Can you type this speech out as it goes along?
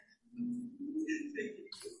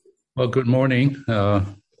Well, good morning,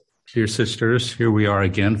 dear sisters. Here we are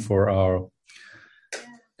again for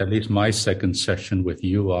at least my second session with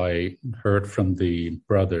you. I heard from the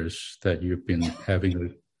brothers that you've been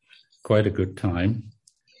having quite a good time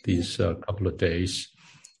these couple of days.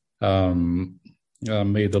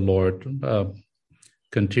 May the Lord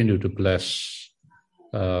continue to bless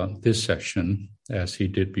this session as he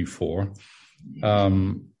did before.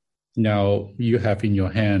 Now you have in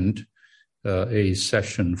your hand a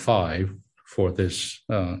session 5 for this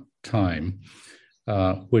time,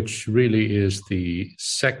 which really is the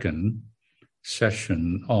second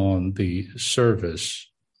session on the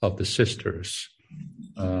service of the sisters.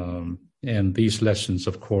 And these lessons,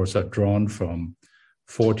 of course, are drawn from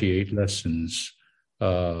 48 lessons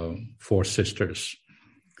for sisters.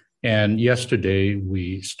 And yesterday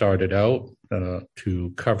we started out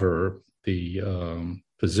to cover the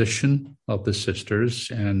position of the sisters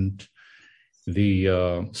and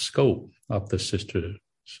the scope of the sister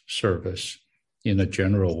service in a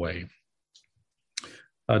general way.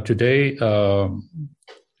 Today,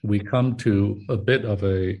 we come to a bit of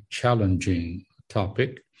a challenging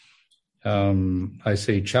topic. I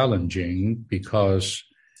say challenging because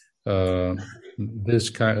this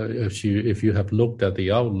kind of, if you have looked at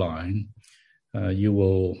the outline, you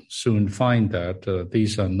will soon find that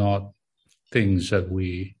these are not things that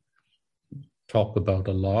we talk about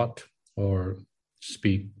a lot or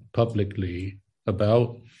speak publicly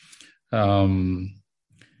about. In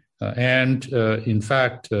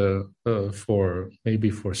fact, for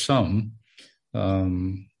some,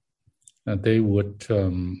 they would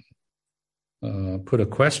put a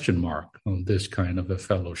question mark on this kind of a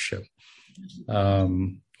fellowship.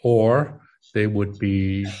 Or they would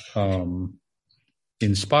be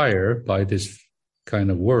inspired by this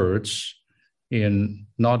kind of words in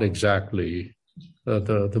not exactly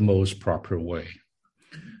the most proper way.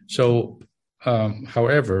 So,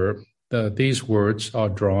 however, these words are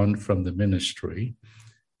drawn from the ministry,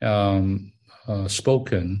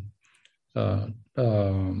 spoken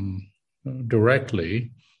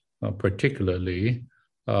directly, particularly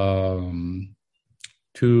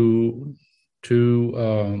to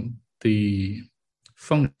the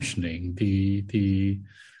functioning, the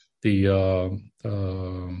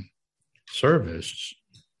service,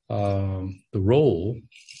 the role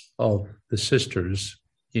of the sisters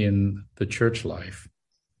in the church life.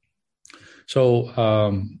 So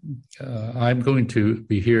I'm going to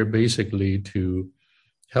be here basically to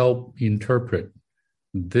help interpret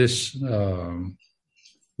this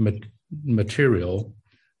material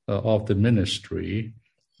of the ministry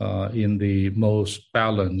in the most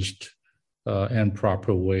balanced and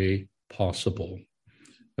proper way possible,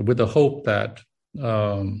 with the hope that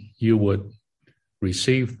you would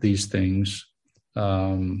receive these things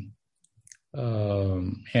and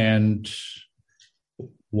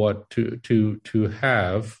what to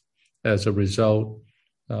have as a result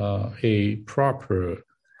a proper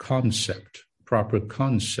concept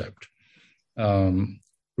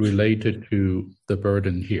related to the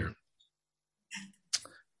burden here.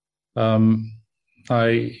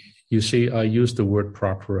 You see, I used the word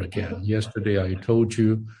proper again. Yesterday I told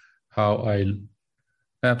you how I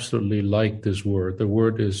absolutely like this word. The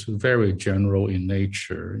word is very general in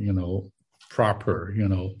nature, proper,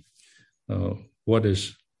 what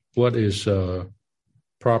is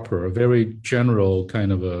proper, a very general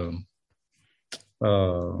kind of a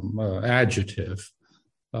adjective,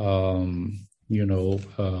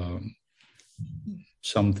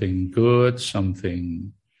 something good,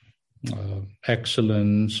 something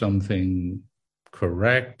excellent, something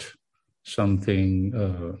correct, something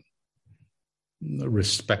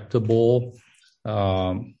respectable,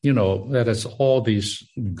 that has all these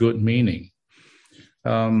good meaning.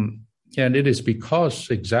 And it is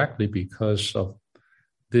exactly because of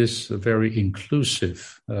this very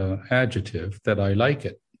inclusive adjective that I like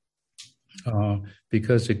it,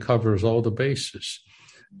 because it covers all the bases.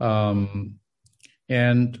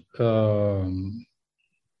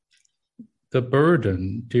 The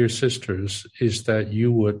burden, dear sisters, is that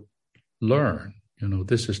you would learn.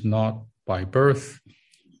 This is not by birth.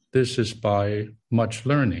 This is by much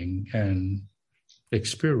learning and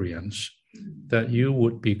experience, that you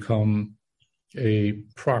would become a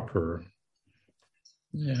proper,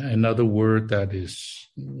 another word that is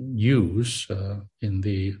used in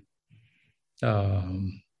the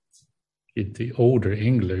older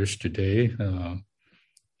English today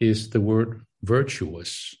is the word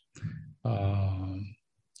virtuous,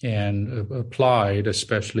 and applied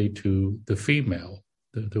especially to the female,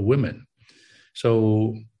 the women.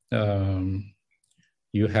 So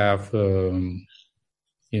you have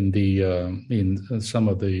in some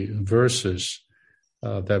of the verses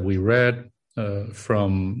that we read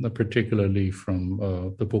particularly from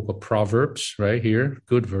the book of Proverbs, right here,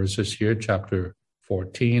 good verses here, chapter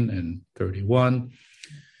 14 and 31,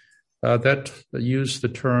 that use the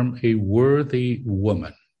term a worthy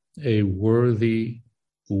woman, a worthy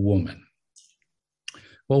woman.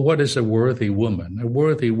 Well, what is a worthy woman? A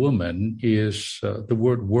worthy woman is, the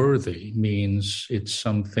word worthy means it's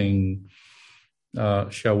something,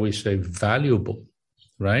 shall we say, valuable,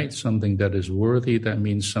 right? Something that is worthy, that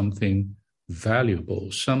means something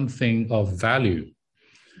valuable, something of value,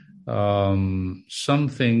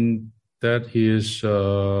 something that is,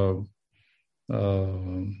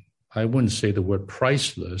 I wouldn't say the word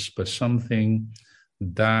priceless, but something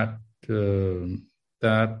that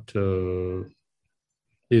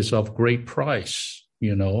is of great price,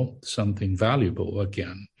 something valuable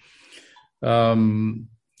again. And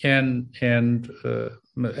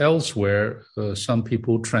elsewhere, some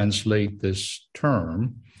people translate this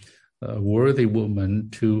term, worthy woman,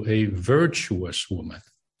 to a virtuous woman.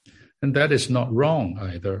 And that is not wrong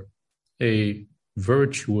either. A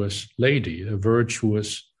virtuous lady, a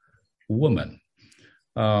virtuous woman.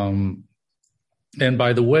 And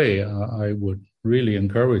by the way, I would really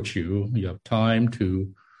encourage you have time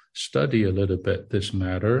to study a little bit this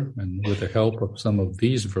matter, and with the help of some of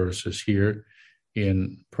these verses here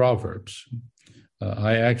in Proverbs.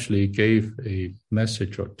 I actually gave a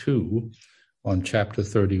message or two on chapter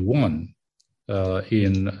 31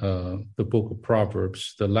 in the book of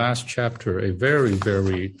Proverbs, the last chapter, a very,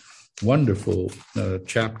 very wonderful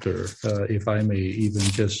chapter. If I may even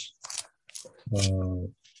just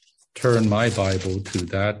turn my Bible to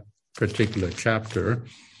that particular chapter.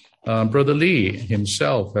 Brother Lee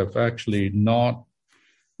himself have actually not,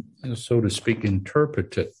 so to speak,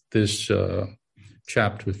 interpreted this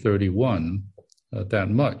chapter 31 that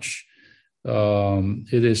much.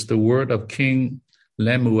 It is the word of King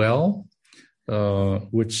Lemuel,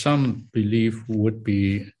 which some believe would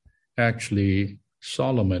be actually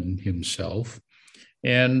Solomon himself.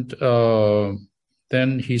 And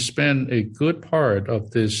then he spent a good part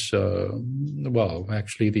of this,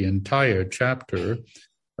 actually the entire chapter,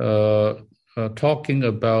 talking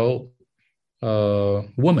about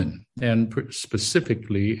woman, and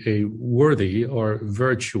specifically a worthy or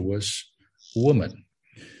virtuous woman.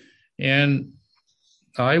 And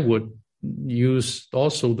I would use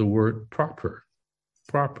also the word proper.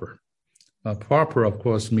 Proper, of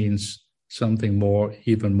course, means something more,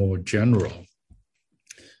 even more general.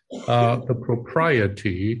 The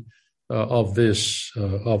propriety of this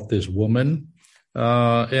woman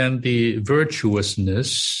and the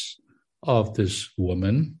virtuousness of this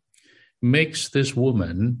woman makes this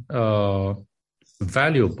woman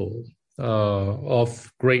valuable,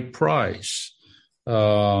 of great price.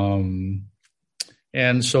 And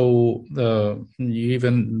so you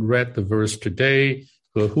even read the verse today,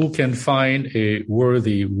 who can find a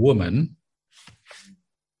worthy woman?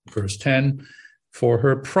 Verse 10, for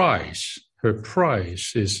her price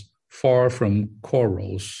is far from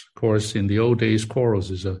corals. Of course, in the old days,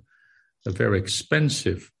 corals is a very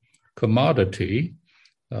expensive commodity,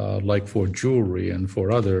 like for jewelry and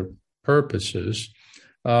for other purposes.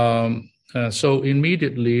 So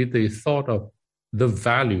immediately they thought of the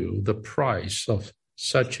value, the price of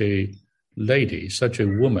such a lady, such a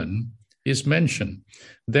woman is mentioned.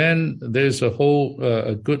 Then there's a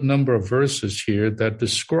good number of verses here that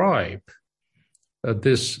describe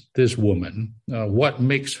this woman, what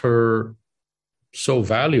makes her so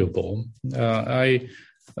valuable. Now,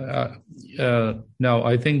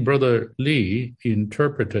 I think Brother Lee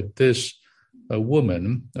interpreted this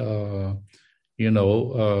woman,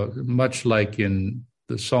 much like in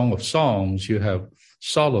the Song of Songs, you have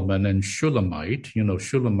Solomon and Shulamite.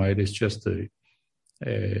 Shulamite is just a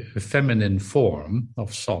feminine form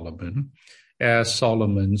of Solomon, as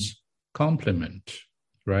Solomon's complement,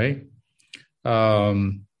 right?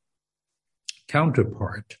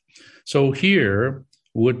 Counterpart. So here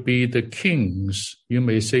would be the king's, you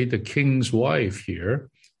may say the king's wife here,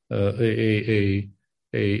 such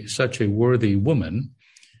a worthy woman.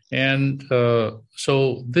 And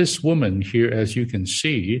so this woman here, as you can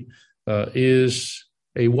see, is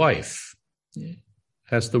a wife,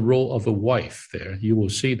 has the role of a wife there. You will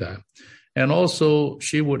see that. And also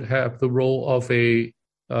she would have the role of a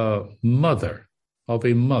mother.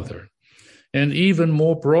 And even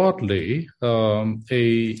more broadly, the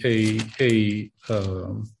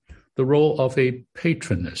role of a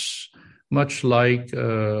patroness, much like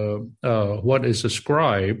what is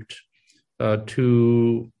ascribed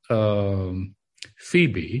to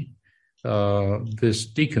Phoebe this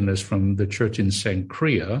deaconess from the church in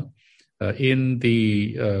Cenchrea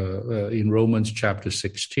in Romans chapter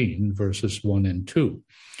 16, verses 1 and 2.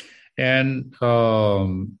 And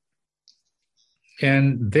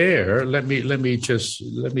there, let me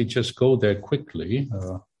just go there quickly.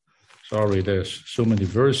 Sorry, there's so many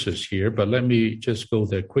verses here, but let me just go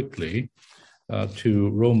there quickly to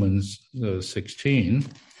Romans 16.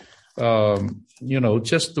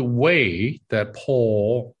 Just the way that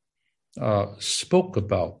Paul spoke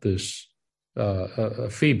about this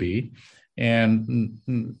Phoebe, and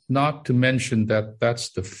not to mention that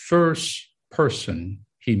that's the first person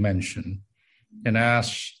he mentioned and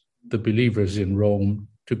asked the believers in Rome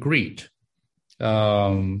to greet.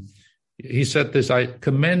 He said this, I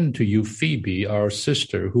commend to you Phoebe, our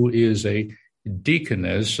sister, who is a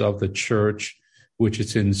deaconess of the church which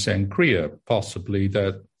is in Cenchrea, possibly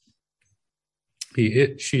that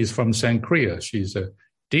she is from Cenchrea. She's a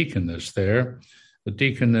deaconess there. The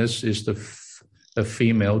deaconess is a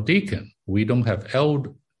female deacon. We don't have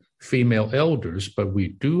female elders, but we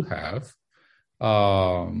do have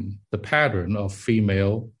the pattern of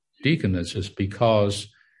female deaconesses, because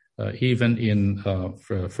even in 1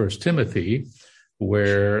 Timothy,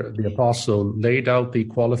 where the apostle laid out the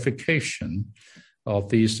qualification of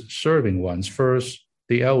these serving ones, first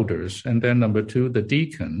the elders, and then number two, the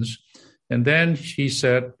deacons, and then he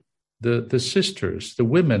said the sisters, the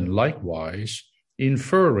women likewise,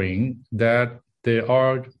 inferring that there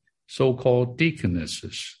are so-called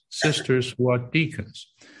deaconesses, sisters who are deacons.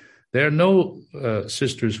 There are no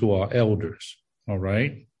sisters who are elders, all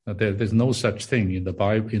right? There's no such thing in the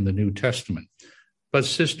Bible, in the New Testament. But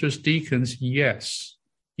sisters, deacons, yes.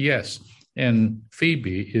 And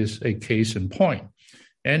Phoebe is a case in point.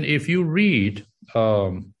 And if you read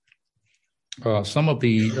some of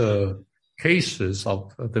the cases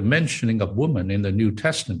of the mentioning of women in the New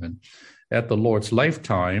Testament at the Lord's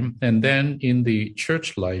lifetime, and then in the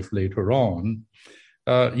church life later on,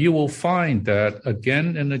 you will find that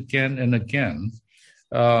again and again and again,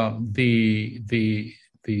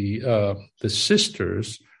 the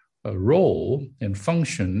sisters' role and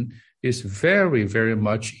function is very, very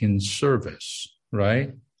much in service,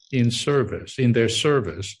 right? In their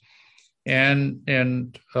service. And there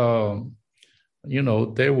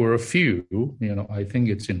were a few, I think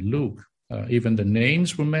it's in Luke, even the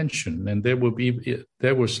names were mentioned, and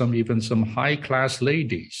there were some high-class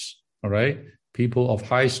ladies, all right? People of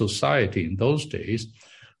high society in those days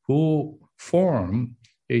who form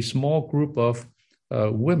a small group of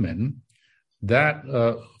women that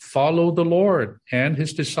followed the Lord and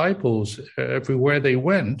his disciples everywhere they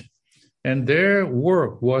went. And their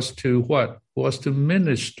work was to what? Was to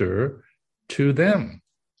minister to them.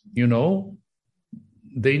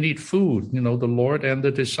 They need food, the Lord and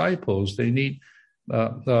the disciples. They need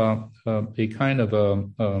a kind of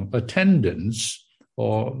attendance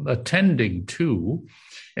or attending to.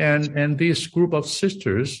 And this group of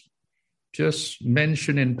sisters, just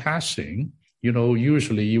mentioned in passing,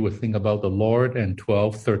 usually you would think about the Lord and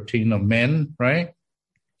 12, 13 of men, right?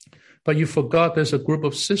 But you forgot there's a group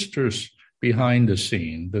of sisters behind the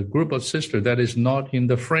scene, the group of sisters that is not in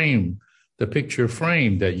the frame, the picture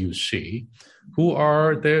frame that you see, who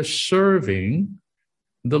are there serving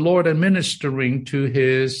the Lord and ministering to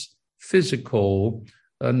his physical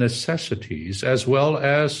necessities, as well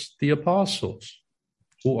as the apostles,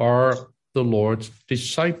 who are the Lord's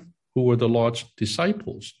disciples.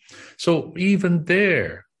 So even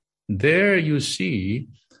there you see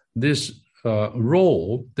this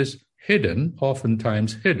role, this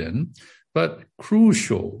oftentimes hidden, but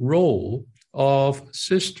crucial role of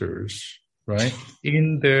sisters, right,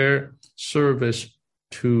 in their service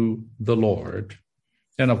to the Lord.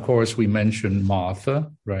 And of course, we mentioned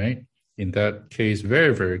Martha, right, in that case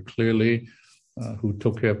very, very clearly, who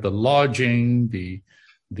took care of the lodging, the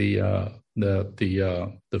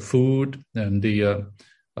food, and the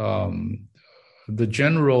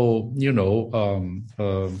general,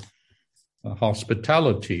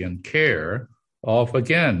 hospitality and care of,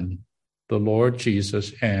 again, the Lord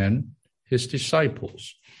Jesus and his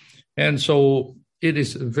disciples. And so it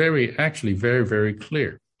is very, very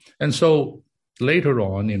clear. And so later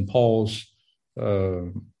on in Paul's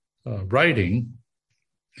writing,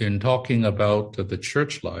 in talking about the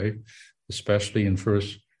church life, especially in 1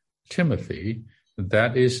 Timothy,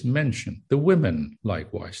 that is mentioned. The women,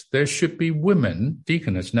 likewise. There should be women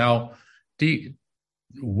deaconess. Now,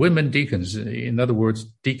 women deacons, in other words,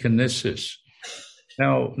 deaconesses.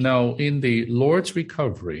 Now, in the Lord's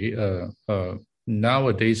recovery,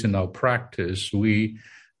 nowadays in our practice, we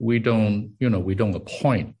don't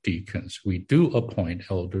appoint deacons. We do appoint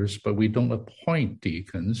elders, but we don't appoint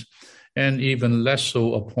deacons. and even less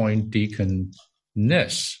so appoint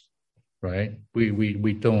deaconess, right?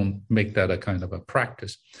 We don't make that a kind of a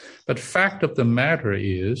practice. But fact of the matter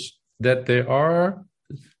is that there are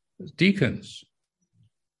deacons.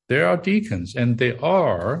 There are deacons, and there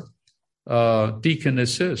are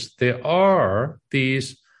deaconesses. There are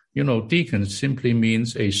these, deacons simply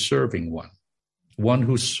means a serving one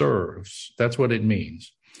who serves. That's what it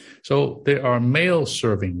means. So there are male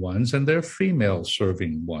serving ones and there are female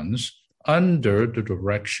serving ones under the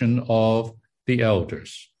direction of the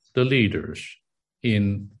elders, the leaders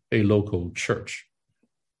in a local church.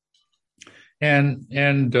 And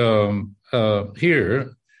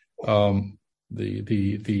here,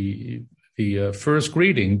 the first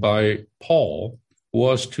greeting by Paul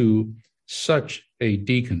was to such a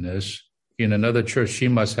deaconess in another church. She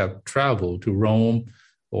must have traveled to Rome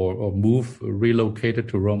or relocated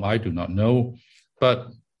to Rome. I do not know.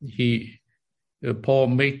 But Paul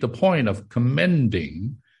made the point of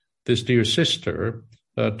commending this dear sister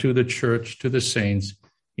to the church, to the saints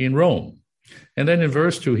in Rome. And then in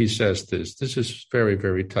verse 2, he says this is very,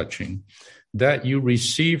 very touching, that you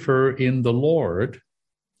receive her in the Lord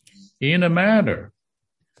in a manner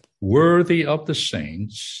worthy of the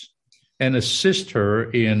saints, and assist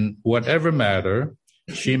her in whatever matter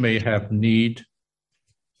she may have need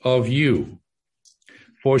of you.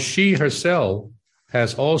 For she herself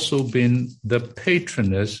has also been the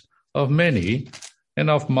patroness of many,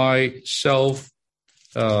 and of myself,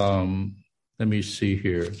 and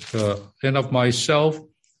of myself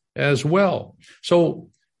as well. So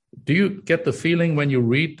do you get the feeling when you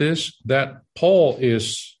read this that Paul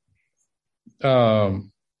is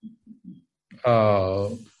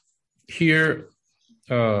here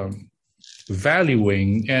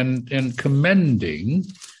valuing and commending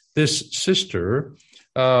this sister,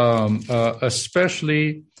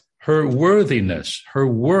 especially her worthiness, her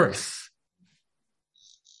worth,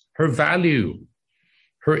 her value,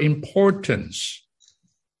 her importance,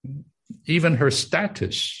 even her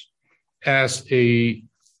status as a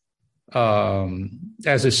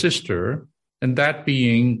sister, and that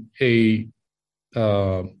being a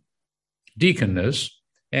deaconess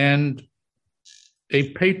and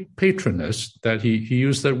a patroness, that he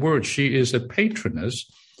used that word. She is a patroness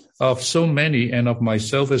of so many and of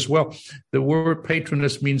myself as well. The word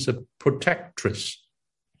patroness means a protectress,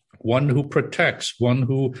 one who protects, one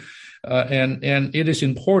who, and it is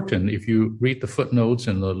important if you read the footnotes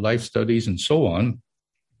and the life studies and so on,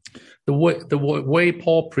 the way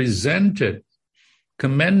Paul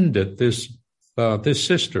commended this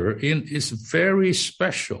sister is very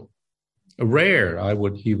special, rare, I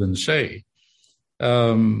would even say.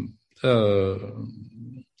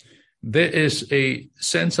 There is a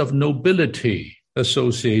sense of nobility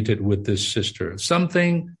associated with this sister,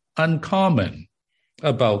 something uncommon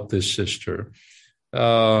about this sister.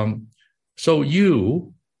 So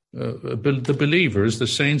you, the believers, the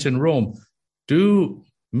saints in Rome, do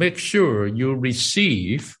make sure you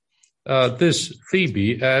receive this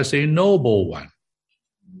Phoebe as a noble one.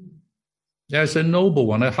 As a noble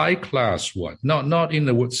one, a high-class one, not in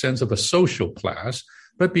the sense of a social class,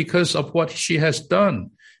 but because of what she has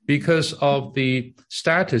done, because of the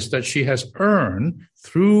status that she has earned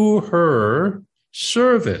through her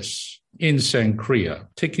service in Cenchrea,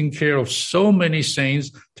 taking care of so many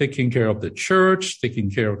saints, taking care of the church,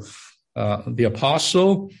 taking care of the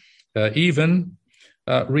apostle, even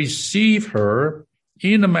receive her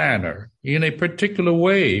in a manner, in a particular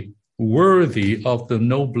way, worthy of the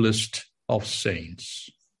noblest of saints.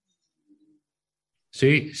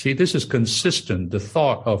 See, this is consistent, the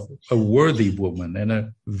thought of a worthy woman and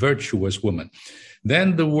a virtuous woman.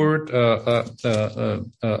 Then the word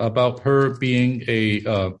about her being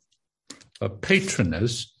a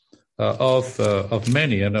patroness of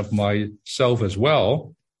many and of myself as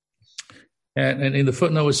well. And in the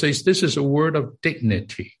footnote it says this is a word of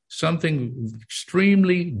dignity, something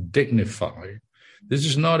extremely dignified. This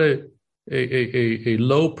is not a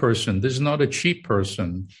low person. This is not a cheap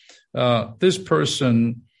person. This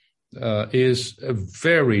person is a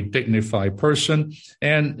very dignified person,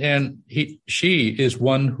 and she is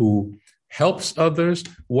one who helps others,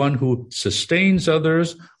 one who sustains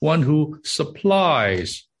others, one who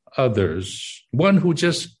supplies others, one who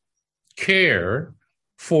just care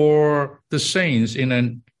for the saints in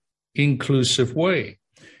an inclusive way.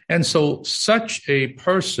 And so such a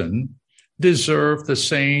person deserves the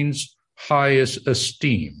saints' highest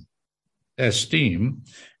esteem.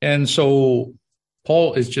 And so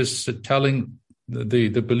Paul is just telling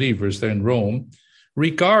the believers there in Rome,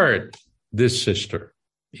 regard this sister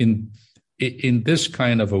in this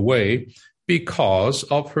kind of a way because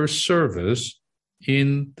of her service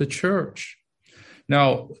in the church.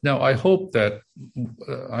 Now, I hope that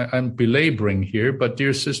I'm belaboring here, but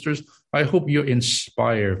dear sisters, I hope you're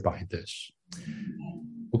inspired by this.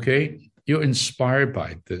 Okay? You're inspired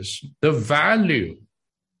by this. The value,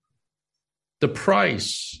 the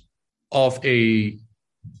price of a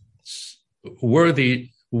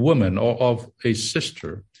worthy woman or of a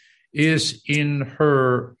sister is in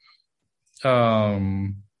her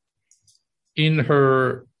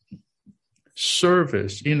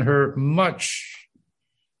service, in her much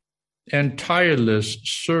and tireless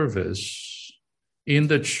service in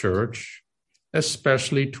the church,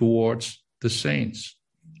 especially towards the saints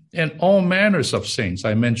and all manners of saints.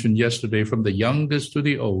 I mentioned yesterday, from the youngest to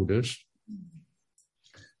the oldest,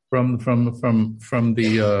 from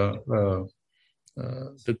the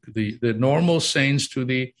normal saints to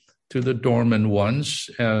the dormant ones.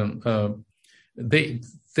 Their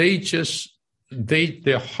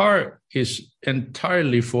heart is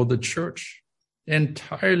entirely for the church, and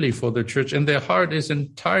their heart is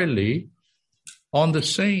entirely on the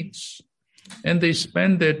saints. And they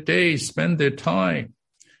spend their time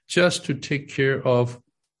just to take care of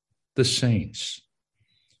the saints.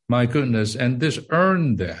 My goodness, and this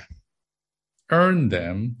earned them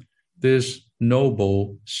this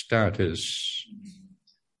noble status.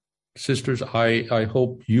 Sisters, I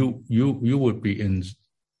hope you would be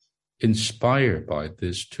inspired by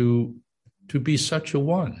this to be such a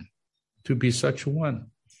one,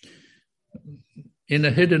 in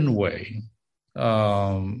a hidden way,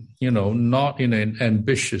 not in an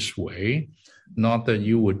ambitious way, not that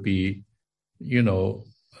you would be,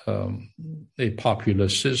 a popular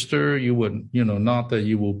sister. You would, not that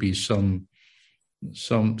you will be some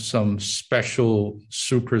special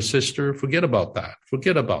super sister. Forget about that.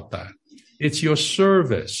 It's your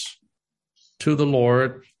service to the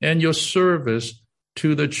Lord, and your service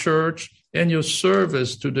to the church, and your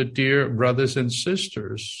service to the dear brothers and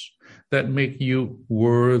sisters that make you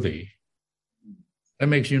worthy, that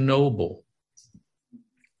makes you noble.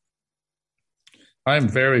 I'm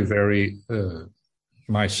very, very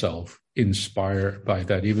myself inspired by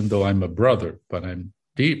that, even though I'm a brother, but I'm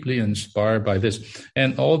deeply inspired by this.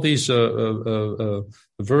 And all these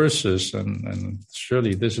verses, and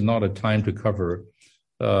surely this is not a time to cover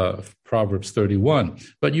Proverbs 31,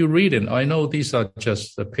 but you read it. I know these are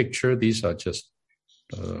just a picture. These are just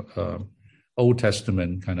Old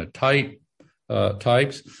Testament kind of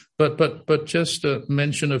types, but just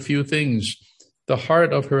mention a few things. The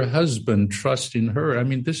heart of her husband trusts in her. I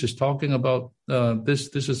mean, this is talking about this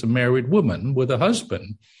is a married woman with a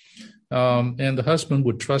husband, and the husband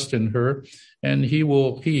would trust in her, and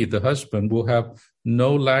the husband will have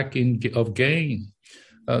no lack of gain.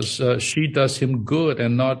 She does him good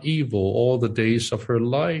and not evil all the days of her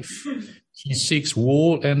life. She seeks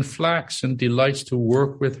wool and flax and delights to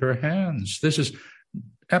work with her hands. This is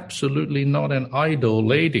absolutely not an idle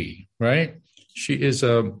lady, right? She is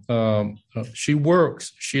she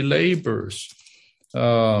works, she labors,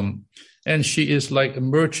 and she is like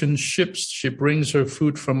merchant ships. She brings her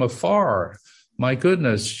food from afar. My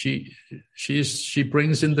goodness, she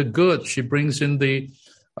brings in the goods. She brings in the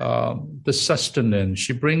sustenance.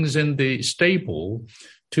 She brings in the stable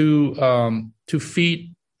to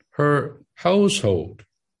feed her household.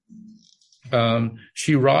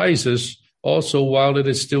 She rises also while it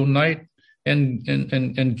is still night,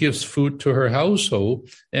 and gives food to her household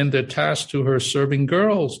and the task to her serving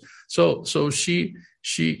girls. So she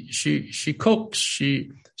cooks, she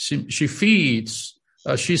feeds,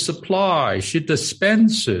 she supplies, she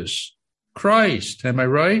dispenses Christ. Am I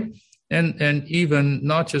right? And even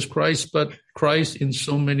not just Christ, but Christ in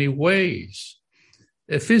so many ways,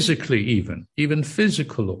 physically, even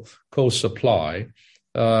physical supply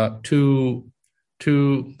to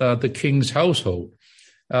the king's household.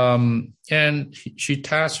 And she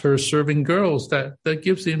tasks her serving girls. That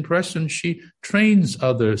gives the impression she trains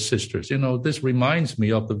other sisters. This reminds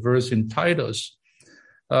me of the verse in Titus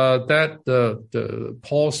that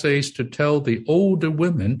Paul says to tell the older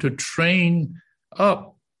women to train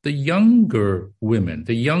up the younger women,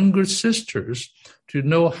 the younger sisters, to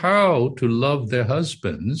know how to love their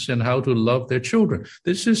husbands and how to love their children.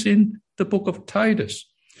 This is in the book of Titus.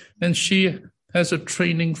 And she has a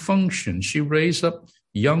training function. She raised up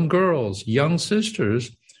young girls, young sisters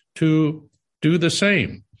to do the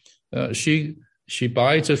same. She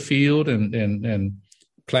buys a field and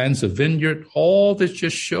plants a vineyard. All this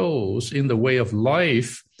just shows in the way of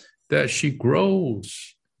life that she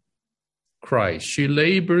grows Christ. She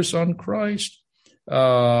labors on Christ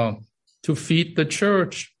to feed the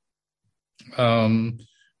church,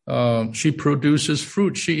 She produces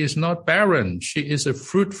fruit. She is not barren. She is a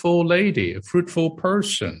fruitful lady, a fruitful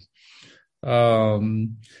person.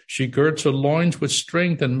 She girds her loins with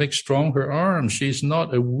strength and makes strong her arms. She's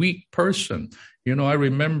not a weak person. I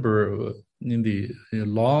remember a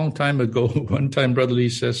long time ago, one time Brother Lee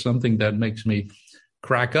says something that makes me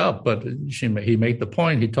crack up, but he made the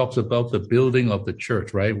point. He talks about the building of the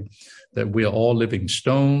church, right? That we are all living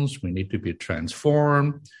stones. We need to be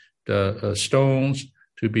transformed, the stones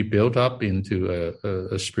to be built up into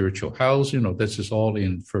a spiritual house. This is all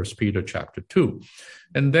in 1 Peter chapter 2.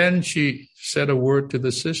 And then she said a word to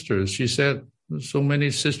the sisters. She said, so many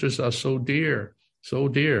sisters are so dear, so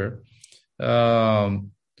dear.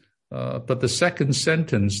 But the second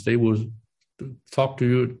sentence, they will talk to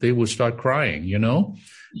you, they will start crying,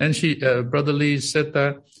 And Brother Lee said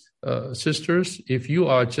that, sisters, if you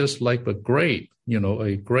are just like a grape, you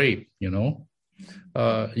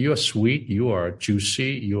are sweet, you are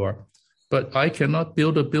juicy, but I cannot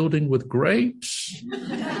build a building with grapes.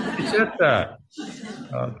 He said that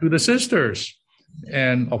to the sisters.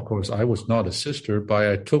 And of course, I was not a sister, but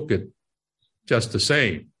I took it just the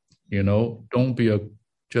same. Don't be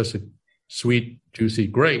just a sweet, juicy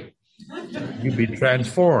grape. You be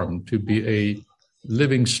transformed to be a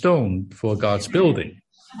living stone for God's building.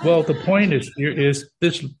 Well, the point here is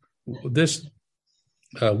this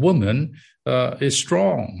woman is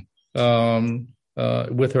strong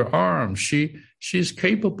with her arms. She's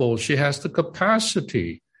capable. She has the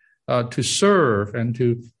capacity to serve and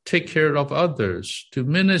to take care of others, to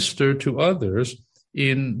minister to others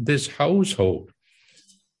in this household.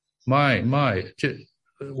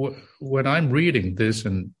 When I'm reading this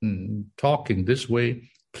and talking this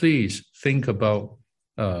way, please think about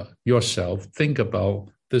yourself. Think about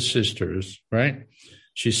the sisters, right?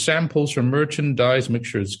 She samples her merchandise, makes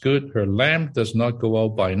sure it's good. Her lamp does not go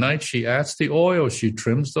out by night. She adds the oil. She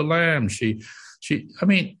trims the lamp.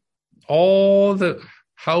 All the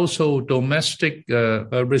household domestic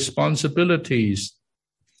responsibilities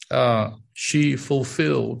she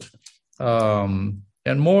fulfilled, and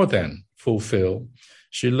more than fulfilled.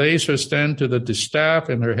 She lays her stand to the distaff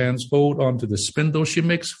and her hands hold onto the spindle. She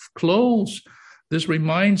makes clothes. This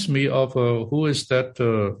reminds me of who is that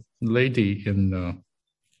lady in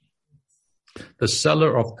the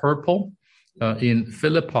seller of purple in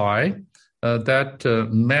Philippi that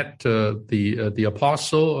met the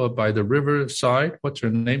apostle by the riverside. What's her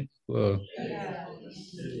name?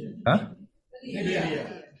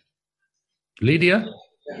 Lydia?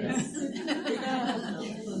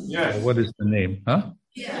 Yes. What is the name? Huh?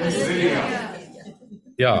 Yes.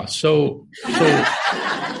 Yeah. So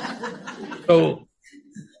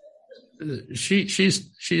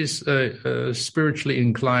she's a spiritually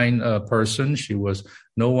inclined person.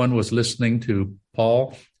 No one was listening to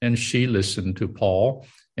Paul, and she listened to Paul,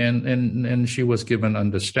 and she was given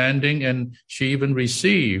understanding, and she even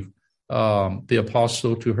received the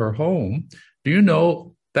apostle to her home. Do you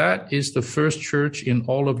know that is the first church in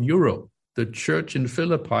all of Europe? The church in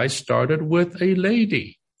Philippi started with a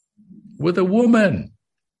lady, with a woman,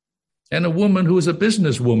 and a woman who is a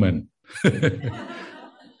businesswoman.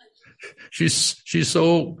 She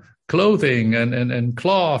sold clothing and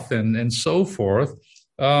cloth and so forth.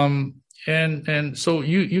 And so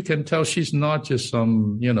you can tell she's not just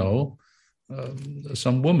some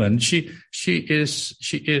woman. She has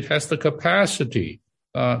the capacity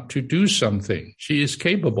to do something. She is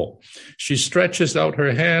capable. She stretches out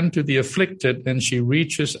her hand to the afflicted, and she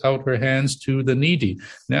reaches out her hands to the needy.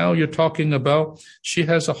 Now you're talking about she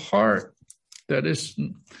has a heart that is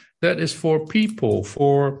for people,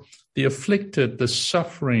 for the afflicted, the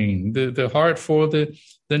suffering, the heart for the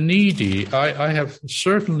needy. I have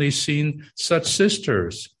certainly seen such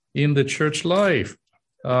sisters in the church life.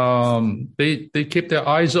 They keep their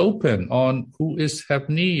eyes open on who have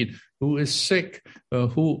need, who is sick,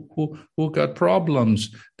 who got problems.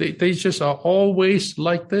 They just are always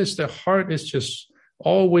like this. Their heart is just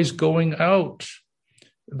always going out.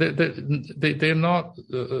 They're not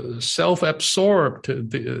self-absorbed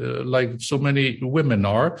like so many women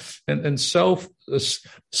are, and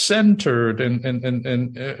self-centered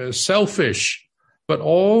and selfish, but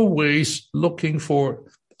always looking for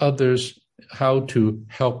others, how to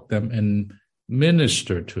help them and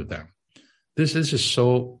minister to them. This is just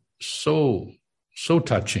so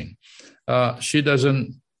touching. She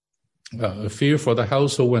doesn't fear for the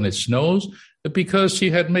household when it snows, because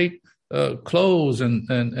she had made clothes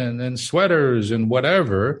and sweaters and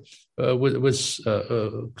whatever for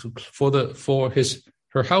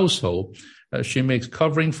her household. She makes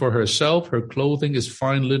covering for herself. Her clothing is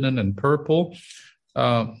fine linen and purple.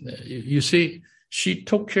 You see, she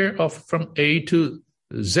took care of from A to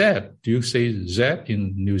Z. Do you say Z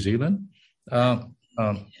in New Zealand? The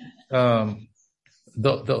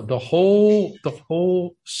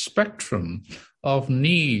whole spectrum of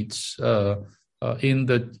needs in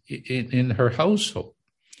her household,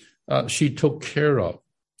 she took care of.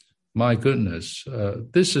 My goodness,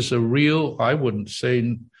 this is a real, I wouldn't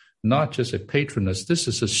say not just a patroness, this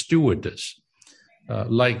is a stewardess,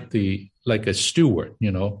 like a steward,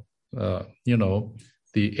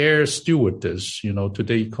 the air stewardess,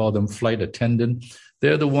 today you call them flight attendant.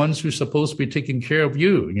 They're the ones who are supposed to be taking care of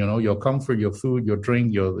you, your comfort, your food, your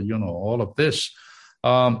drink, all of this.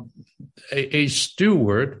 A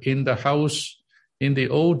steward in the house, in the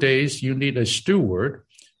old days, you need a steward,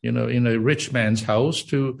 in a rich man's house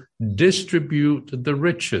to distribute the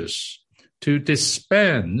riches, to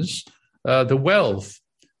dispense the wealth,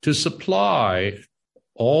 to supply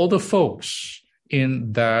all the folks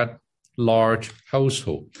in that large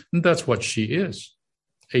household. And that's what she is,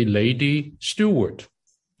 a lady steward.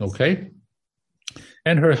 Okay?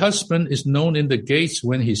 And her husband is known in the gates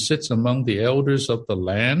when he sits among the elders of the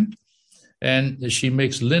land. And she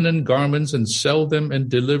makes linen garments and sell them and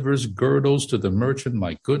delivers girdles to the merchant.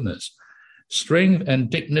 My goodness. Strength and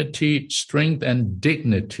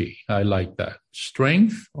dignity. I like that.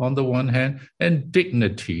 Strength on the one hand and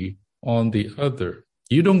dignity on the other.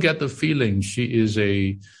 You don't get the feeling she is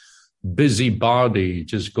a busybody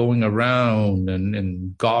just going around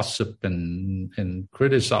and gossip and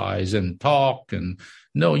criticize and talk. And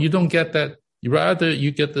no, you don't get that. Rather,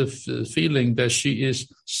 you get the feeling that she is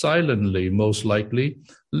silently, most likely,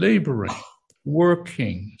 laboring,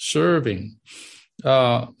 working, serving,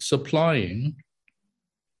 supplying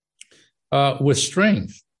with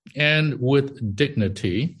strength and with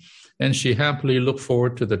dignity. And she happily looked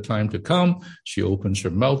forward to the time to come. She opens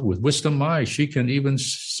her mouth with wisdom. She can even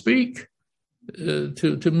speak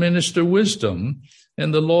to minister wisdom.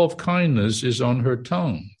 And the law of kindness is on her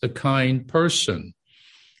tongue, the kind person.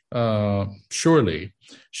 Surely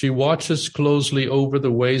she watches closely over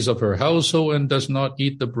the ways of her household and does not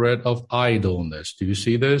eat the bread of idleness. Do you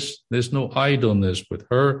see this? There's no idleness with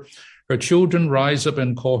her. Her children rise up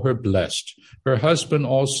and call her blessed. Her husband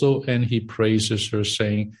also, and he praises her,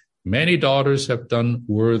 saying, many daughters have done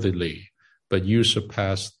worthily, but you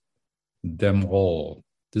surpass them all.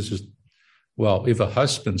 This is, well, if a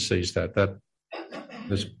husband says that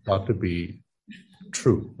has got to be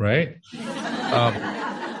true, right?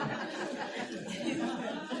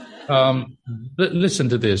 Listen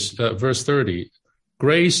to this, verse 30.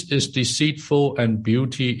 Grace is deceitful and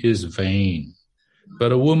beauty is vain,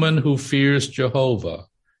 but a woman who fears Jehovah,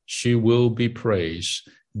 she will be praised.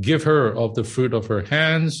 Give her of the fruit of her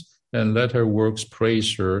hands, and let her works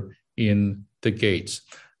praise her in the gates.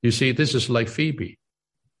 You see, this is like Phoebe.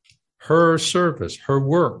 Her service, her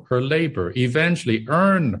work, her labor eventually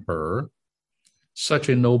earned her such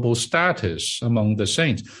a noble status among the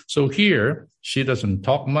saints. So here, she doesn't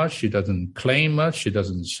talk much, she doesn't claim much, she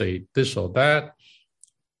doesn't say this or that.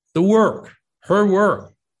 The work,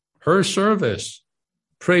 her service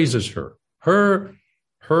praises her. Her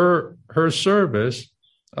service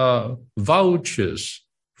vouches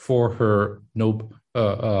for her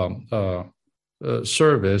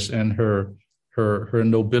service and her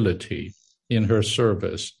nobility in her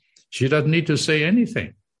service. She doesn't need to say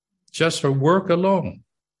anything. Just her work alone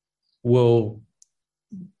will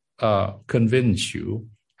convince you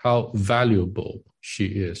how valuable she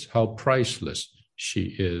is, how priceless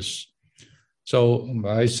she is. So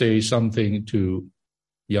I say something to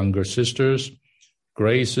younger sisters.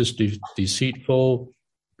 Grace is deceitful,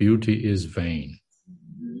 beauty is vain.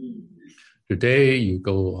 Today you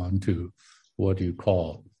go on to what you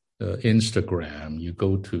call Instagram, you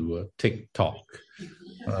go to TikTok.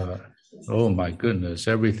 Oh my goodness,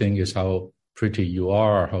 everything is how pretty you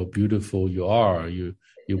are, how beautiful you are. You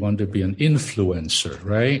want to be an influencer,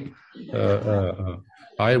 right?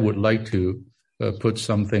 I would like to put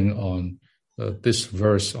something on this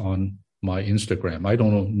verse on my Instagram. I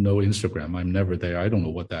don't know Instagram. I'm never there. I don't know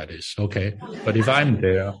what that is. Okay. But if I'm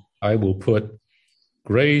there, I will put,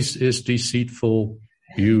 grace is deceitful,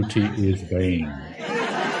 beauty is vain.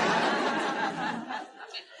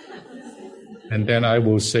 And then I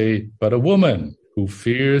will say, but a woman who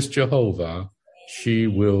fears Jehovah, she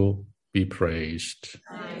will be praised.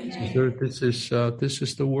 So this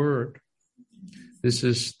is the word. This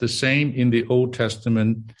is the same in the Old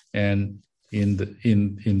Testament and in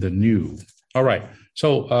the New. All right.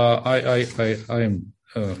 So I am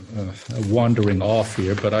wandering off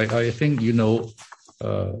here, but I think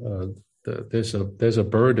there's a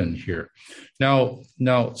burden here. Now,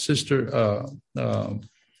 sister.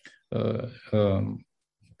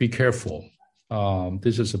 Be careful.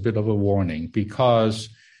 this is a bit of a warning, because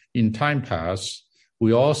in time past,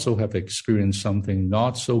 we also have experienced something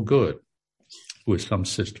not so good with some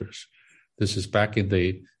sisters. This is back in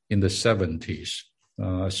the 70s,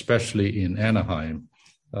 especially in Anaheim,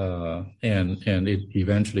 and it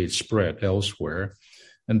eventually spread elsewhere.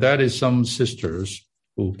 And that is some sisters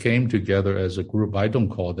who came together as a group. I don't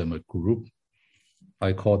call them a group.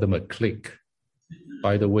 I call them a clique.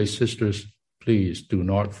 By the way, sisters, please do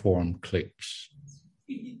not form cliques.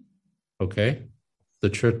 Okay? The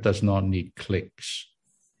church does not need cliques.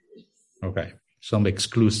 Okay? Some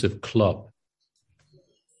exclusive club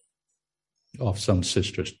of some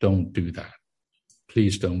sisters. Don't do that.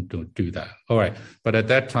 Please don't do that. All right. But at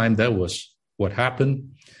that time, that was what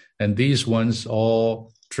happened. And these ones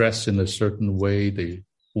all dress in a certain way. They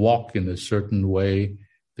walk in a certain way.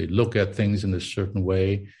 They look at things in a certain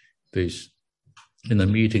way. In the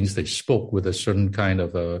meetings, they spoke with a certain kind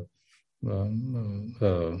of a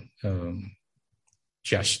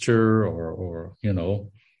gesture, or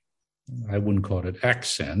I wouldn't call it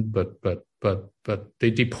accent, but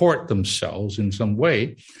they deport themselves in some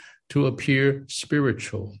way to appear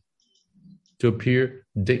spiritual, to appear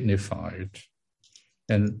dignified.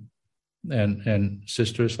 And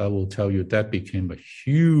sisters, I will tell you, that became a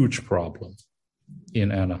huge problem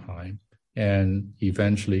in Anaheim and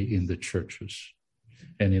eventually in the churches.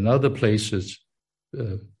 And in other places,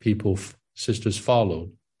 sisters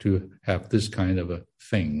followed to have this kind of a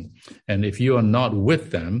thing. And if you are not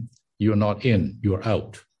with them, you're not in, you're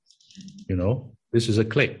out. This is a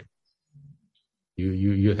clique.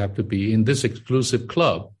 You have to be in this exclusive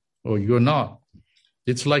club or you're not.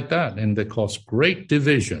 It's like that. And that caused great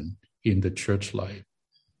division in the church life.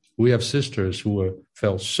 We have sisters who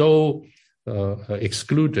felt so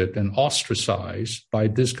excluded and ostracized by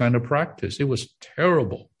this kind of practice. It was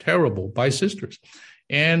terrible by sisters.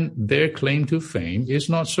 And their claim to fame is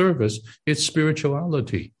not service, it's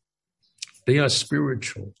spirituality. They are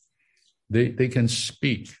spiritual. They can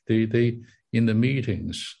speak. They in the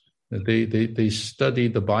meetings, they study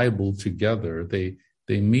the Bible together. They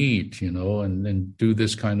meet, and do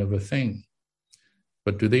this kind of a thing.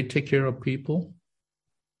 But do they take care of people?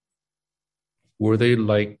 Were they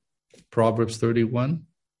like Proverbs 31?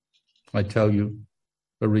 I tell you,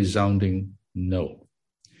 a resounding no.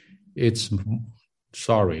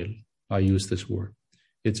 Sorry, I use this word.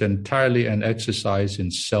 It's entirely an exercise in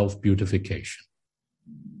self-beautification.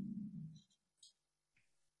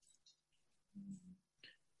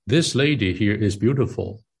 This lady here is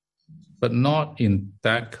beautiful, but not in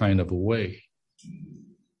that kind of a way.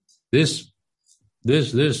 This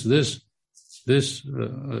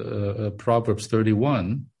Proverbs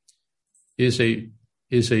 31 is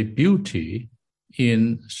a beauty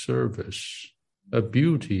in service, a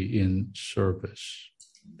beauty in service.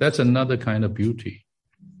 That's another kind of beauty.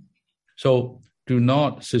 So do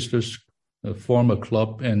not, sisters, form a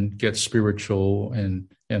club and get spiritual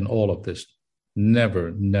and all of this.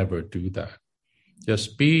 Never do that.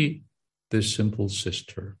 Just be this simple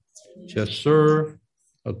sister. Just serve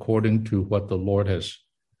according to what the Lord has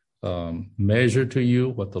measured to you,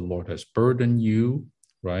 what the Lord has burdened you,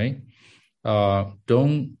 right?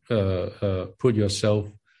 Don't put yourself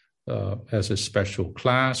as a special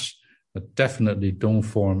class. Definitely don't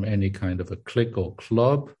form any kind of a clique or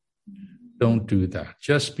club. Don't do that.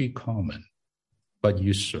 Just be common, but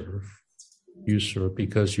you serve. You serve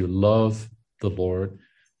because you love the Lord.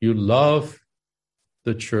 You love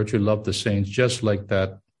the church. You love the saints, just like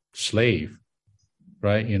that slave,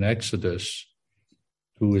 right, in Exodus,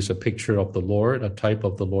 who is a picture of the Lord, a type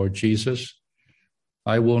of the Lord Jesus.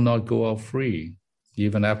 I will not go out free.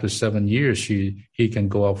 Even after 7 years, he can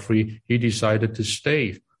go out free. He decided to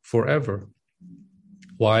stay forever.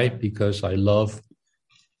 Why? Because I love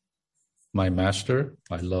my master.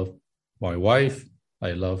 I love my wife.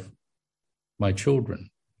 I love my children.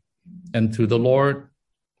 And to the Lord,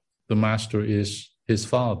 the master is his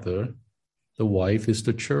father. The wife is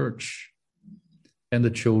the church. And the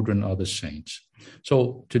children are the saints.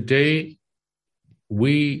 So today,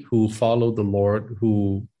 we who follow the Lord,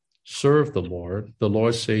 who serve the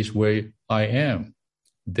Lord says, where I am,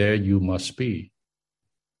 there you must be.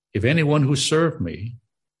 If anyone who served me,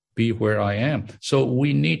 be where I am. So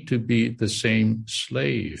we need to be the same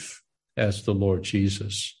slave as the Lord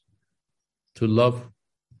Jesus, to love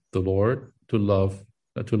the Lord, to love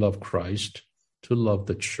Christ, to love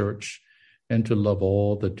the church, and to love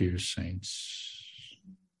all the dear saints.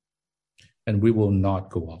 And we will not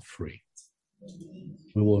go out free.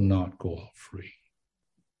 We will not go out free.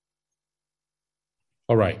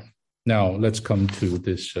 All right. Now let's come to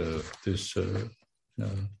this.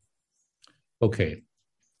 Okay.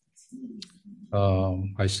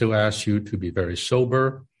 I still ask you to be very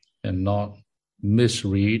sober and not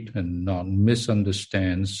misread and not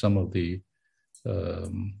misunderstand some of the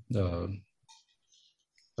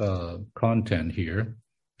content here,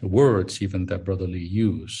 the words even that Brother Lee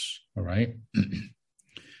used, all right?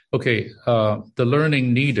 Okay, the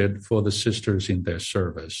learning needed for the sisters in their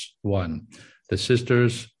service. 1, the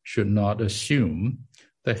sisters should not assume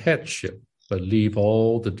the headship, but leave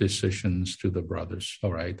all the decisions to the brothers,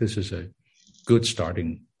 all right? This is a good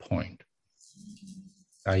starting point.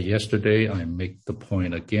 Yesterday, I make the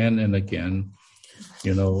point again and again,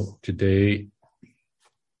 today,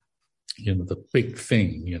 the big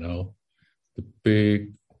thing, the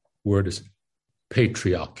big word is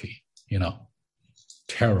patriarchy,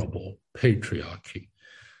 terrible patriarchy.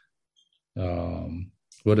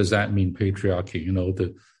 What does that mean, patriarchy?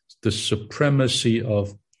 The supremacy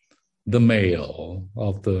of the male,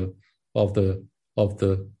 of the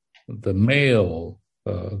male,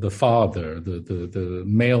 the father, the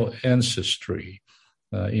male ancestry,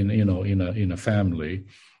 in a family,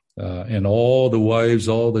 and all the wives,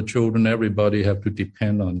 all the children, everybody have to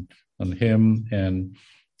depend on him, and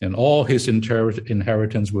all his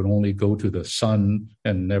inheritance would only go to the son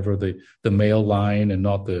and never the male line and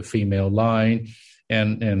not the female line,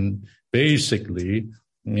 and basically,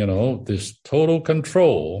 this total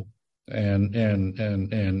control and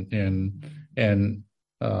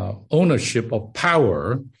ownership of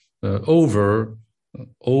power over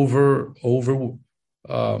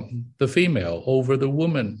the female, over the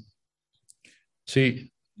woman.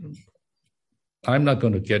 See, I'm not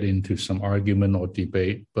going to get into some argument or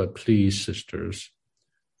debate, but please, sisters,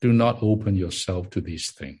 do not open yourself to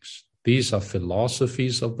these things. These are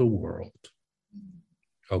philosophies of the world.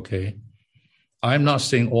 Okay? I'm not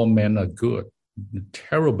saying all men are good. The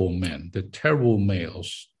terrible men, the terrible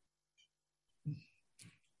males.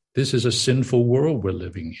 This is a sinful world we're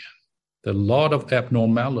living in. There's a lot of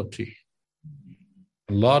abnormality,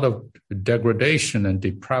 a lot of degradation and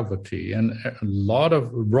depravity, and a lot of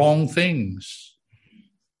wrong things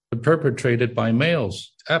perpetrated by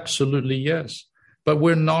males. Absolutely, yes. But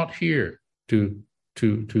we're not here to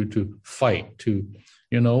fight,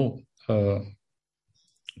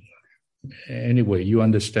 anyway, you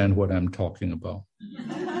understand what I'm talking about.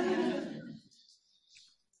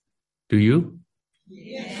 Do you?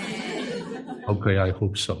 Okay, I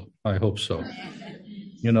hope so.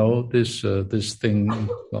 This thing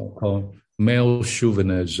called male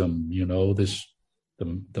chauvinism,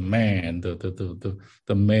 the man,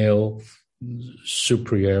 the male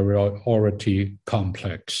superiority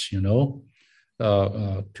complex,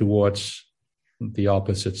 towards the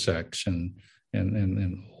opposite sex and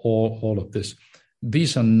all of this.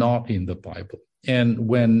 These are not in the Bible. And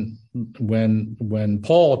when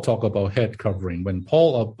Paul talk about head covering, when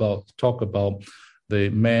Paul talk about the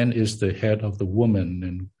man is the head of the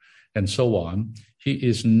woman and so on, he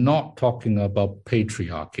is not talking about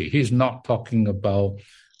patriarchy. He's not talking about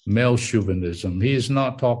male chauvinism. He is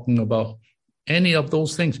not talking about any of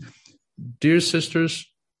those things. Dear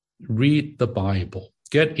sisters, read the Bible.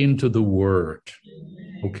 Get into the Word.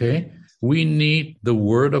 Okay? We need the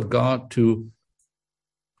Word of God to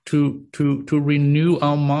renew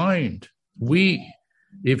our mind.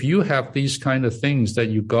 If you have these kind of things that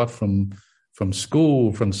you got from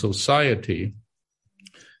school, from society,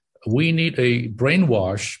 we need a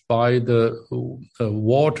brainwash by the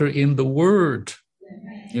water in the Word.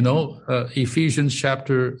 Ephesians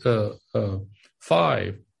chapter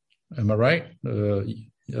 5. Am I right?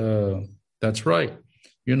 That's right.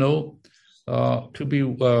 To be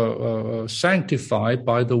sanctified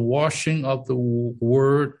by the washing of the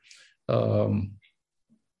Word.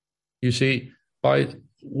 You see,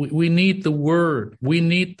 we need the Word. We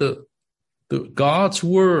need the God's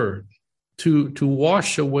Word to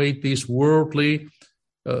wash away these worldly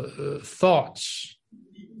thoughts.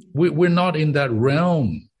 We're not in that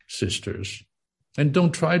realm, sisters, and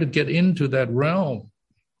don't try to get into that realm.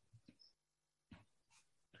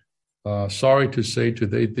 Sorry to say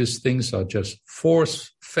today, these things are just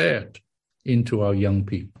force-fed into our young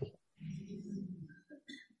people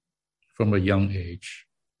from a young age.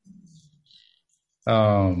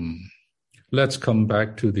 Let's come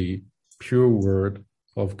back to the pure Word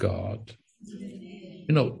of God.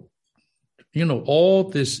 All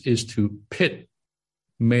this is to pit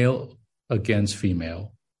male against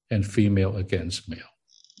female and female against male,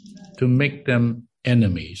 to make them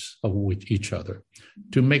enemies of each other,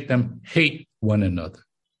 to make them hate one another,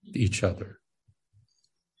 each other.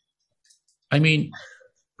 I mean,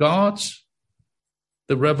 the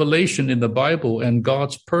revelation in the Bible and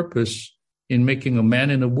God's purpose in making a man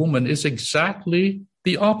and a woman is exactly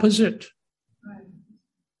the opposite.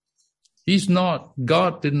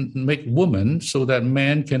 God didn't make woman so that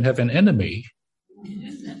man can have an enemy.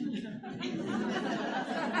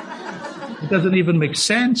 It doesn't even make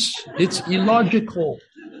sense. It's illogical.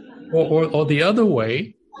 Or the other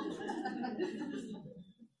way,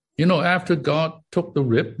 after God took the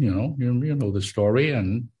rib, you know the story,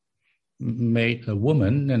 and made a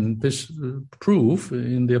woman, and this proof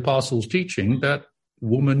in the apostles' teaching that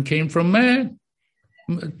woman came from man.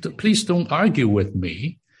 Please don't argue with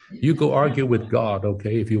me. You go argue with God,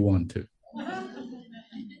 okay, if you want to.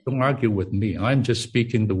 Don't argue with me. I'm just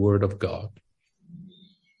speaking the word of God.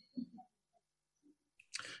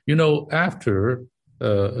 After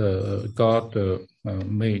God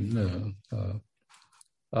made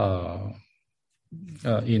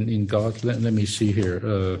in God. Let me see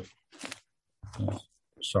here.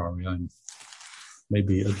 Sorry, I'm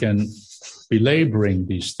maybe again belaboring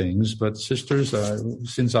these things, but sisters,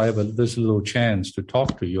 since I have this little chance to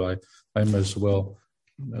talk to you, I might as well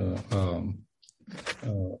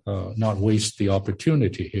not waste the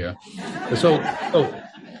opportunity here. So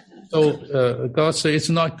God said, it's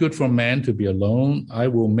not good for man to be alone. I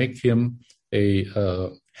will make him a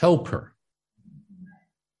helper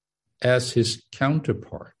as his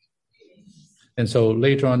counterpart. And so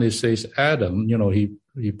later on it says Adam,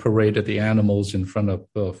 he paraded the animals in front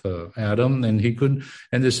of Adam, and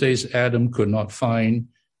it says Adam could not find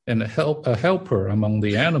a helper among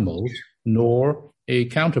the animals, nor a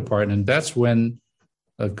counterpart. And that's when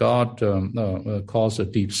God caused a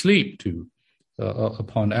deep sleep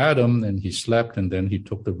upon Adam, and he slept, and then he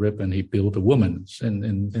took the rib and he built a woman,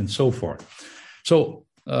 and so forth. So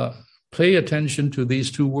pay attention to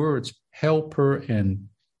these two words, helper and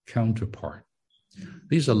counterpart.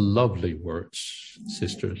 These are lovely words,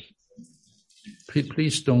 sisters.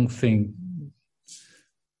 Please don't think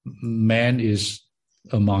man is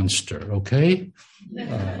a monster, okay?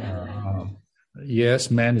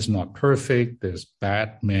 Yes, man is not perfect. There's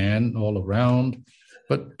bad man all around,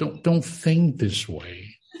 but don't think this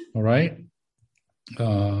way, all right?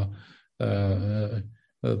 The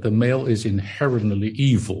male is inherently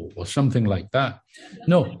evil or something like that.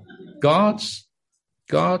 No, God's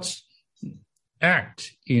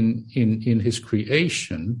act in his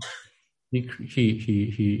creation,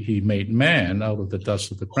 he made man out of the dust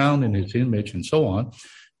of the ground in his image and so on,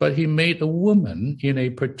 but he made a woman in a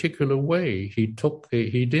particular way. He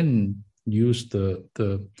didn't use the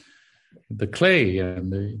clay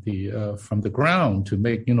and the from the ground to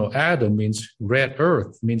make, Adam means red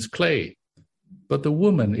earth, means clay. But the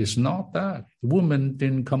woman is not that. The woman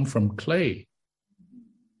didn't come from clay.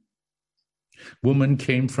 Woman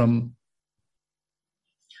came from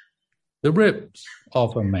the ribs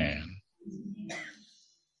of a man.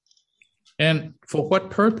 And for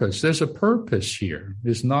what purpose? There's a purpose here.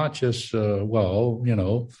 It's not just,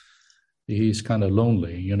 he's kind of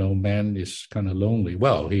lonely. Man is kind of lonely.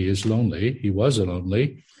 Well, he is lonely. He was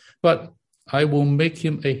lonely. But I will make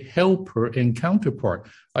him a helper and counterpart.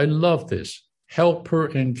 I love this. Helper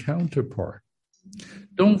and counterpart.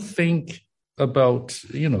 Don't think about,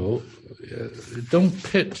 don't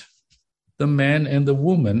pit the man and the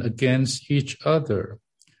woman against each other.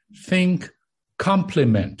 Think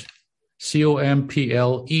complement.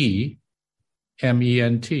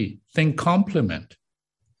 COMPLEMENT. Think complement.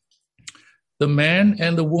 The man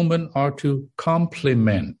and the woman are to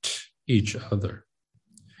complement each other.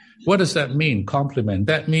 What does that mean, complement?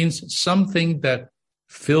 That means something that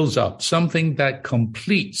fills up, something that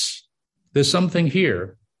completes. There's something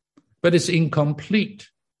here, but it's incomplete.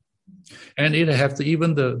 And it has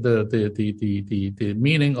even the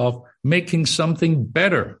meaning of making something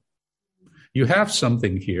better. You have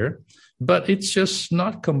something here, but it's just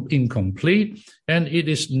not incomplete, and it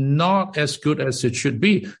is not as good as it should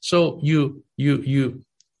be. So you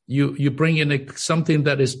bring in something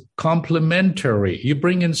that is complementary. You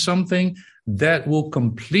bring in something that will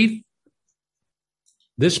complete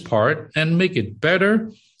this part and make it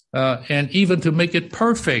better, and even to make it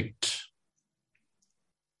perfect.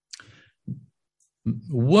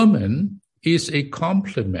 Woman is a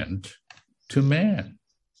complement to man.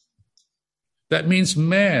 That means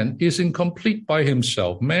man is incomplete by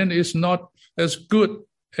himself. Man is not as good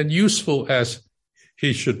and useful as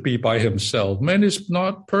he should be by himself. Man is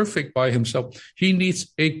not perfect by himself. He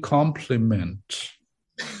needs a complement.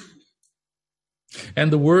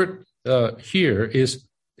 And the word here is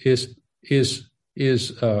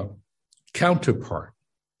counterpart.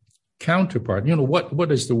 Counterpart.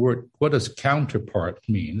 What is the word? What does counterpart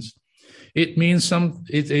means? It means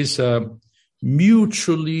it is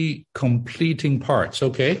mutually completing parts.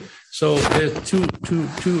 Okay, so there's two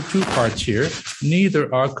parts here.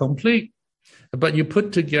 Neither are complete. But you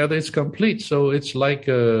put together, it's complete. So it's like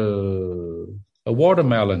a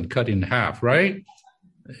watermelon cut in half, right?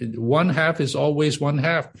 One half is always one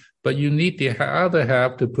half, but you need the other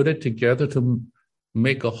half to put it together to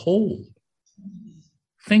make a whole.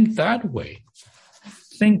 Think that way.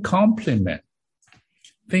 Think complement.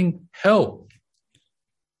 Think help.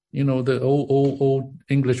 You know, the old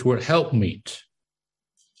English word helpmeet.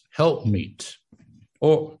 Helpmeet.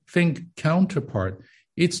 Or think counterpart.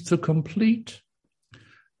 It's to complete.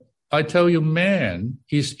 I tell you, man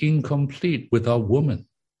is incomplete without woman.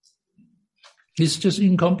 He's just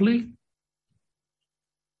incomplete.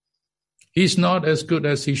 He's not as good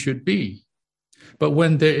as he should be. But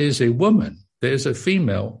when there is a woman, there is a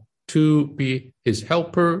female to be his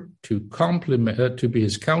helper, to complement, to be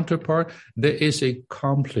his counterpart, there is a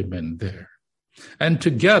complement there. And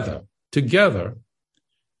together,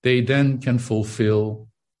 they then can fulfill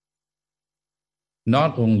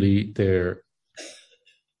not only their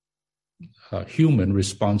human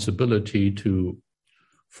responsibility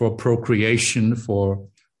for procreation, for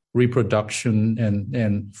reproduction,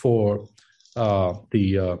 and for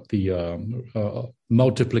the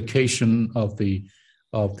multiplication of the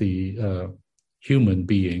human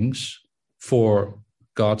beings, for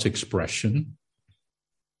God's expression,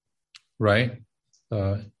 right?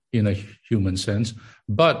 In a human sense,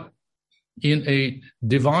 but in a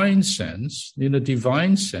divine sense,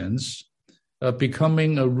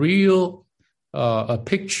 becoming a real a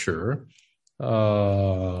picture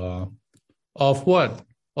of what?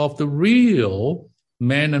 Of the real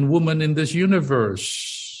man and woman in this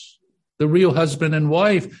universe, the real husband and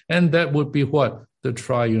wife, and that would be what? The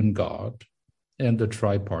triune God and the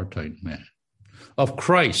tripartite man, of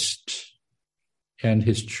Christ and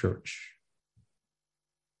his church.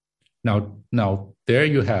 Now, there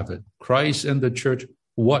you have it. Christ and the church,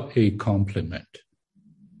 what a complement.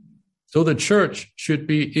 So the church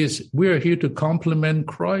we're here to complement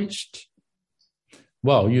Christ.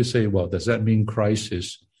 Well, you say, well, does that mean Christ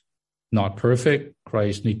is not perfect?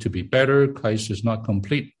 Christ needs to be better. Christ is not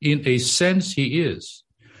complete. In a sense, he is.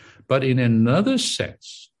 But in another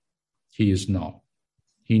sense, he is not.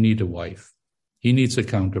 He needs a wife. He needs a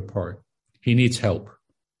counterpart. He needs help.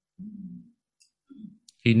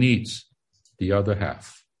 He needs the other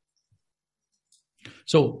half.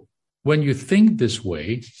 So when you think this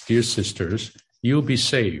way, dear sisters, you'll be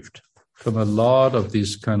saved from a lot of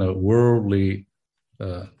this kind of worldly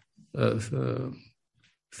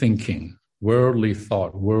thinking, worldly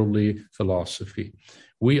thought, worldly philosophy.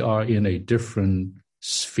 We are in a different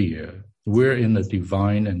sphere. We're in a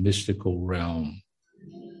divine and mystical realm.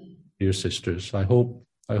 Dear sisters, I hope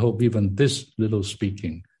even this little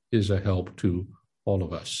speaking is a help to all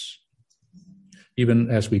of us. Even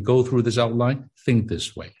as we go through this outline, think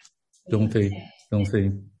this way. Don't think,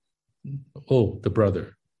 oh, the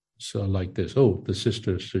brother, so like this. Oh, the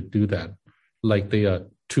sisters should do that. Like they are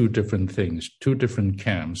two different things, two different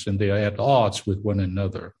camps, and they are at odds with one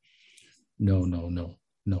another. No.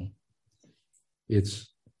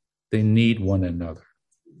 They need one another.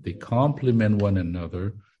 They complement one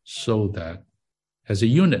another so that as a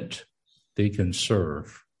unit, they can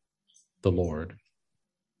serve the Lord.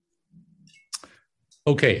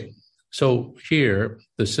 Okay, so here,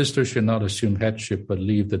 the sisters should not assume headship, but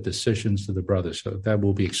leave the decisions to the brothers. So that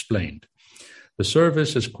will be explained. The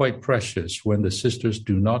service is quite precious when the sisters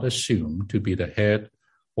do not assume to be the head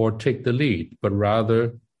or take the lead, but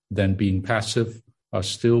rather than being passive, are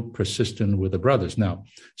still persistent with the brothers. Now,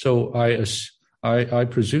 so I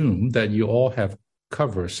presume that you all have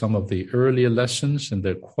covered some of the earlier lessons, and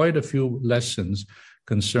there are quite a few lessons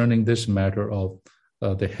concerning this matter of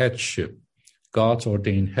the headship, God's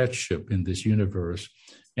ordained headship in this universe,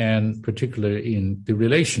 and particularly in the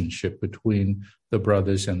relationship between the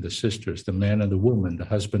brothers and the sisters, the man and the woman, the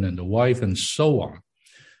husband and the wife, and so on.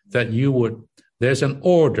 That there's an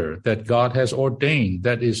order that God has ordained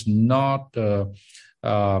that is not,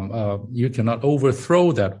 you cannot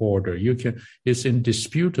overthrow that order. It's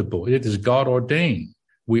indisputable. It is God ordained.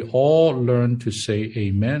 We all learn to say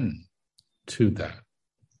amen to that.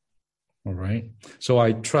 All right. So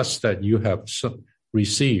I trust that you have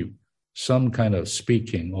received some kind of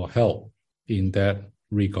speaking or help in that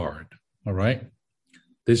regard. All right.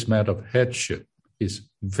 This matter of headship is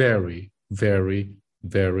very, very,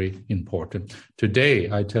 very important.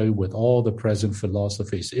 Today, I tell you, with all the present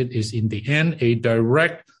philosophies, it is in the end a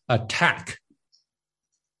direct attack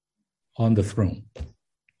on the throne.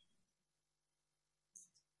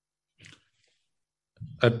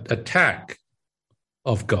 An attack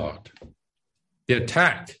of God. The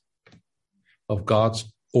attack of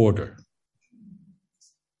God's order.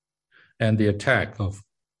 And the attack of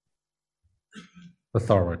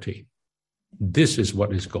authority. This is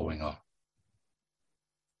what is going on.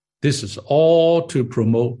 This is all to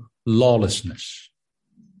promote lawlessness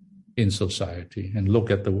in society. And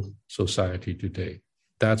look at the society today.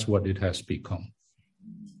 That's what it has become.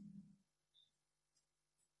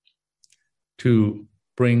 To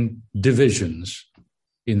bring divisions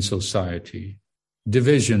in society,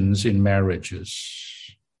 divisions in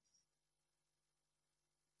marriages,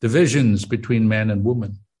 divisions between man and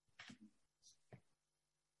woman.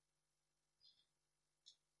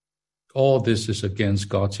 All this is against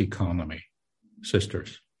God's economy,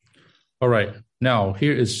 sisters. All right, now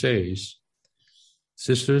here it says,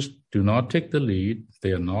 sisters, do not take the lead.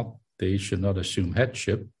 They should not assume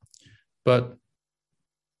headship, but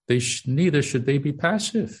neither should they be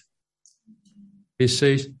passive. It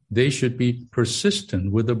says they should be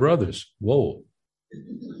persistent with the brothers. Whoa.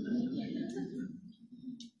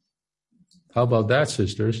 How about that,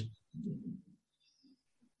 sisters?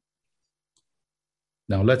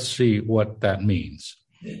 Now let's see what that means.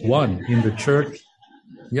 One, in the church,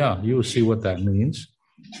 you will see what that means.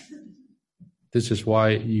 This is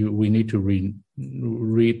why we need to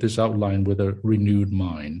read this outline with a renewed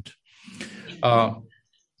mind.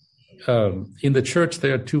 In the church,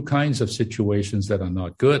 there are two kinds of situations that are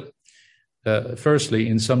not good. Firstly,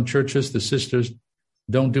 in some churches, the sisters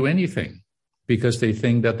don't do anything because they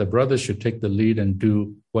think that the brothers should take the lead and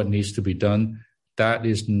do what needs to be done. That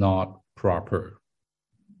is not proper.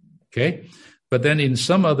 Okay? But then in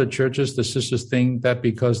some other churches, the sisters think that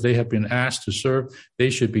because they have been asked to serve, they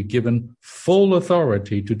should be given full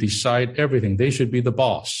authority to decide everything. They should be the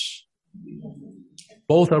boss.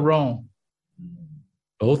 Both are wrong.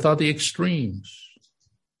 Both are the extremes.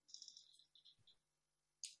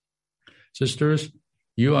 Sisters,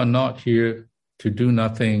 you are not here to do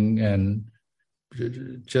nothing and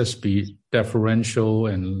just be deferential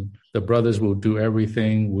and the brothers will do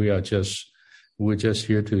everything. We're just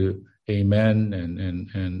here to amen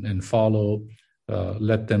and follow.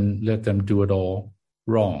 Let them do it all.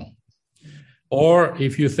 Wrong. Or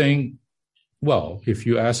if you think, well, if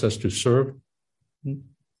you ask us to serve,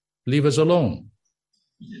 leave us alone.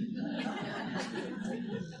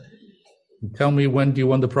 Tell me when do you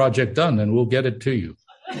want the project done and we'll get it to you.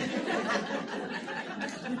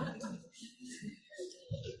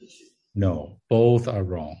 No, both are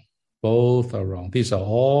wrong. Both are wrong. These are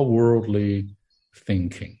all worldly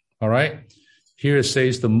thinking. All right? Here it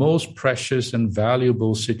says the most precious and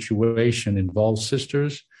valuable situation involves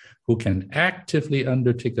sisters who can actively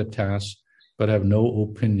undertake a task but have no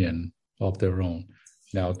opinion of their own.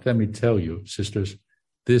 Now, let me tell you, sisters,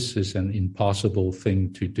 this is an impossible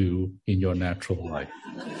thing to do in your natural life.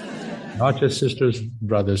 Not just sisters,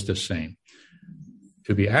 brothers, the same.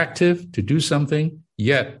 To be active, to do something,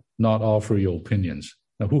 yet not offer your opinions.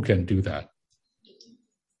 Now, who can do that?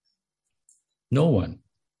 No one,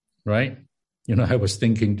 right? I was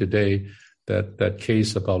thinking today that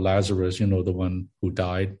case about Lazarus, the one who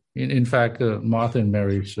died. In fact, Martha and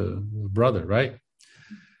Mary's brother, right?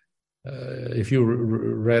 If you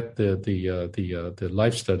read the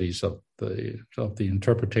life studies of the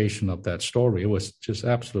interpretation of that story, it was just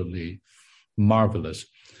absolutely marvelous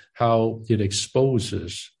how it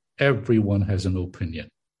exposes everyone has an opinion.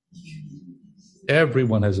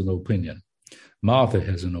 Everyone has an opinion. Martha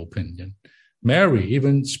has an opinion. Mary,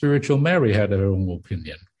 even spiritual Mary, had her own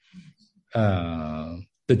opinion.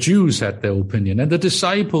 The Jews had their opinion, and the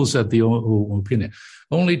disciples had their own opinion.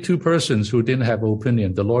 Only two persons who didn't have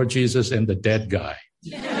opinion, the Lord Jesus and the dead guy.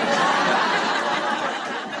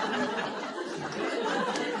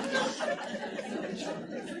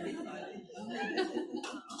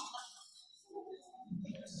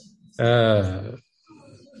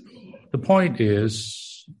 The point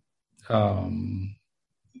is,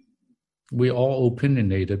 we all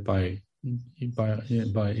opinionated by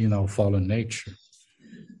fallen nature.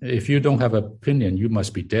 If you don't have opinion, you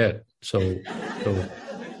must be dead. So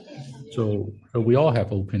we all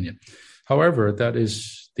have opinion. However, that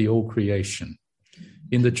is the old creation.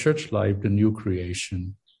 In the church life, the new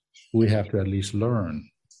creation, we have to at least learn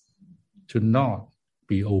to not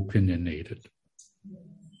be opinionated.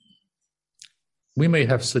 We may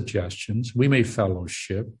have suggestions, we may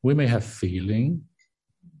fellowship, we may have feeling,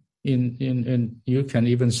 in you can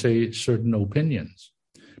even say certain opinions,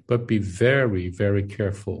 but be very, very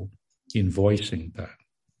careful in voicing that.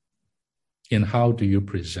 In how do you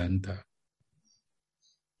present that?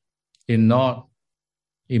 In not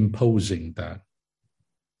imposing that.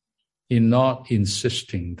 In not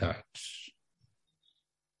insisting that.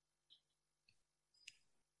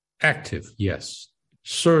 Active, yes.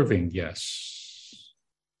 Serving, yes.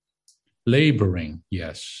 Laboring,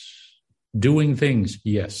 yes. Doing things,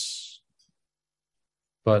 yes.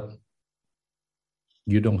 But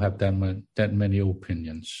you don't have that many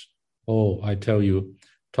opinions. Oh, I tell you,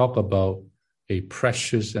 talk about a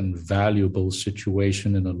precious and valuable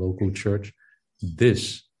situation in a local church.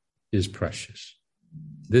 This is precious.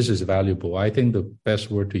 This is valuable. I think the best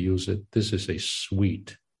word to use it, this is a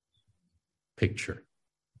sweet picture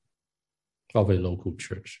of a local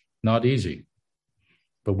church. Not easy.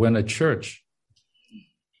 But when a church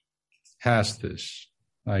has this,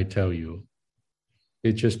 I tell you,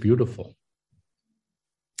 it's just beautiful.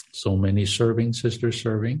 So many sisters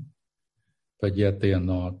serving, but yet they are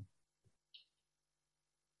not,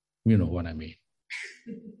 you know what I mean.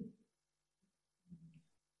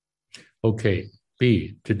 Okay,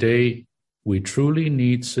 B, today we truly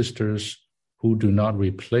need sisters who do not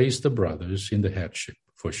replace the brothers in the headship,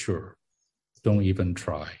 for sure. Don't even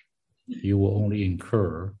try. You will only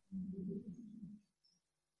incur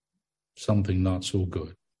something not so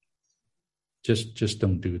good. Just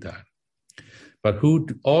don't do that. But who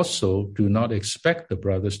also do not expect the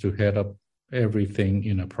brothers to head up everything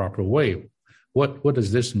in a proper way. What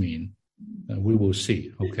does this mean? We will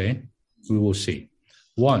see, okay? We will see.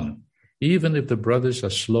 1, even if the brothers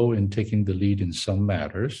are slow in taking the lead in some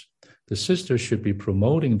matters, the sisters should be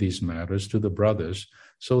promoting these matters to the brothers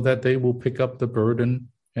so that they will pick up the burden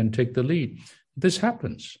and take the lead. This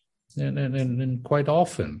happens, and quite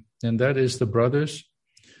often, and that is the brothers.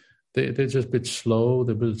 They're just a bit slow,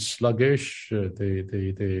 they're a bit sluggish,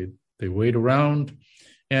 they wait around,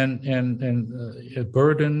 and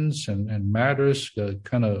burdens and matters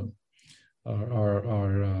kind of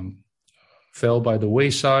are fell by the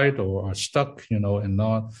wayside or are stuck, and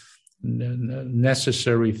not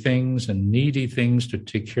necessary things and needy things to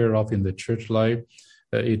take care of in the church life.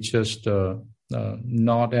 It's just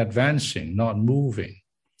not advancing, not moving.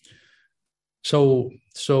 So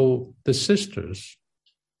the sisters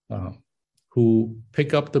who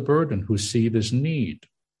pick up the burden, who see this need,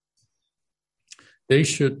 they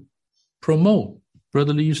should promote.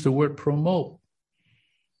 Brother Lee used the word promote.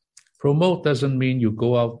 Promote doesn't mean you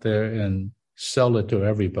go out there and sell it to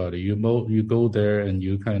everybody. You go there and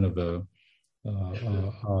you kind of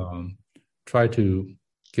try to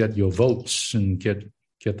get your votes and get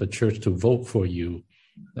the church to vote for you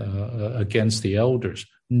against the elders.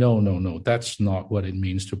 No. That's not what it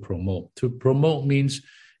means to promote. To promote means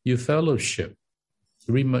you fellowship.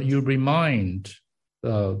 You remind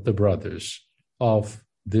the brothers of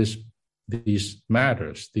these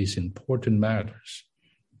matters, these important matters,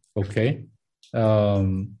 okay?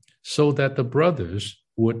 So that the brothers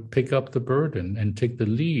would pick up the burden and take the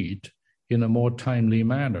lead in a more timely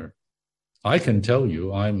manner. I can tell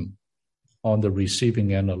you I'm on the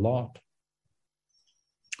receiving end a lot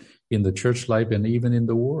in the church life and even in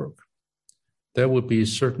the work. There would be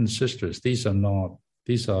certain sisters. These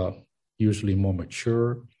are usually more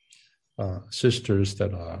mature sisters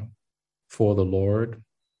that are for the Lord,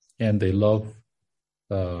 and they love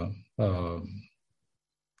the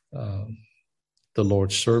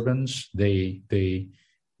Lord's servants. They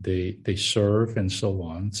serve and so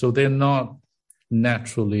on. So they're not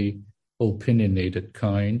naturally opinionated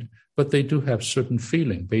kind, but they do have certain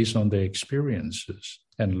feeling based on their experiences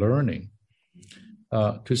and learning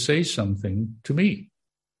to say something to me.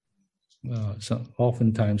 So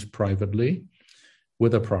oftentimes privately,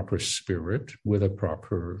 with a proper spirit, with a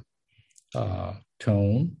proper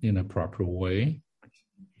tone, in a proper way.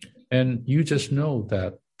 And you just know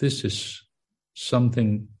that this is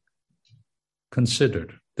something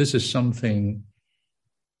considered. This is something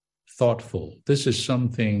thoughtful. This is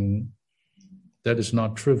something that is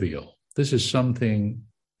not trivial. This is something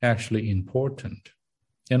actually important.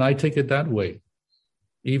 And I take it that way,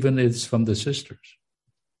 even if it's from the sisters.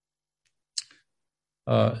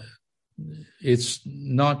 It's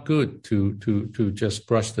not good to just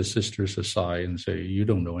brush the sisters aside and say, you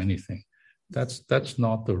don't know anything. That's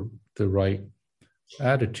not the right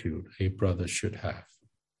attitude a brother should have,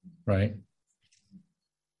 right?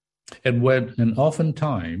 And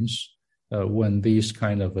oftentimes when these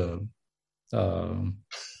kind of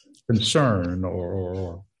concern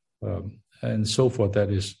or and so forth that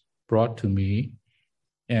is brought to me,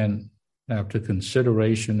 and after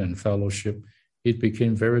consideration and fellowship, it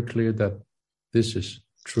became very clear that this is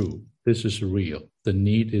true. This is real. The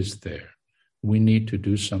need is there. We need to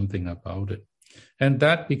do something about it. And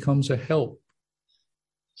that becomes a help.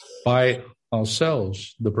 By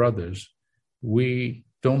ourselves, the brothers, we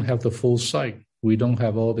don't have the full sight. We don't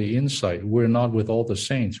have all the insight. We're not with all the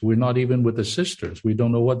saints. We're not even with the sisters. We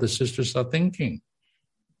don't know what the sisters are thinking.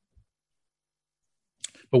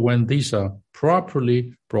 But when these are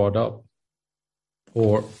properly brought up,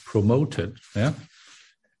 or promoted,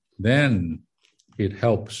 then it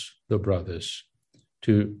helps the brothers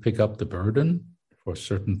to pick up the burden for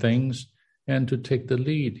certain things and to take the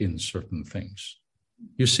lead in certain things.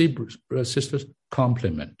 You see, sisters,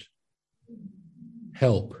 complement,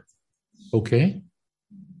 help, okay?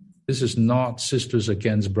 This is not sisters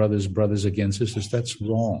against brothers, brothers against sisters. That's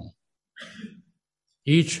wrong.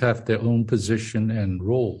 Each have their own position and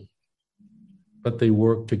role, but they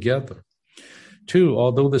work together. 2,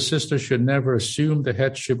 although the sisters should never assume the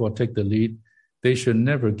headship or take the lead, they should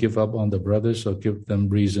never give up on the brothers or give them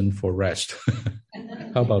reason for rest.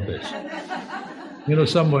 How about this?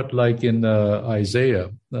 Somewhat like in Isaiah,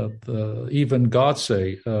 even God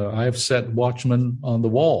say, I have set watchmen on the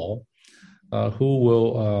wall who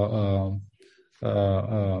will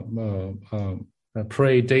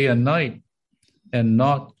pray day and night and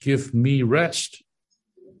not give me rest.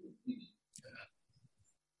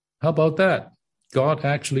 How about that? God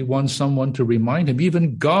actually wants someone to remind him.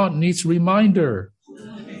 Even God needs reminder.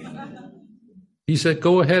 He said,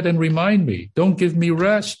 go ahead and remind me. Don't give me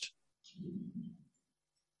rest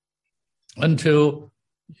until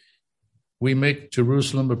we make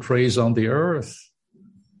Jerusalem a praise on the earth.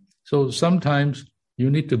 So sometimes you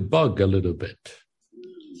need to bug a little bit.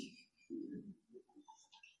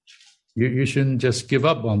 You shouldn't just give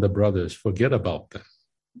up on the brothers, forget about them.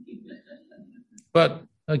 But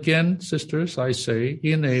again, sisters, I say,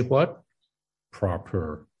 in a what?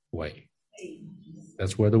 Proper way.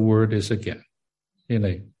 That's where the word is again. In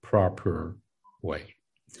a proper way.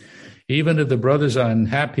 Even if the brothers are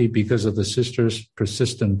unhappy because of the sisters'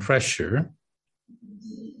 persistent pressure,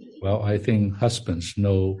 well, I think husbands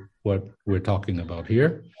know what we're talking about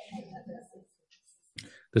here.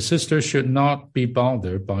 The sisters should not be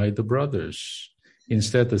bothered by the brothers.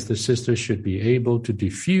 Instead, the sisters should be able to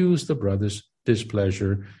diffuse the brothers'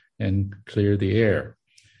 displeasure and clear the air.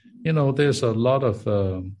 There's a lot of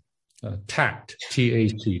tact,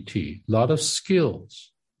 T-A-C-T, a lot of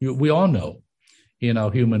skills. We all know in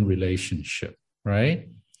our human relationship, right?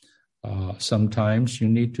 Sometimes you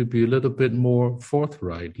need to be a little bit more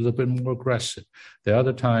forthright, a little bit more aggressive. The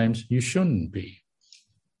other times you shouldn't be.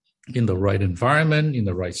 In the right environment, in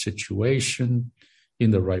the right situation,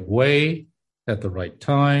 in the right way, at the right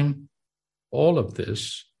time, all of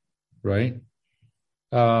this, right?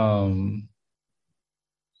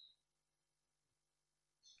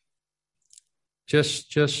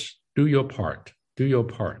 Just do your part. Do your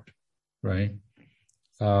part, right?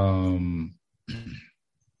 I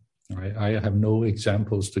have no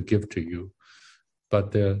examples to give to you,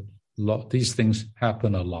 but these things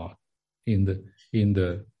happen a lot in the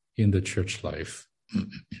church life.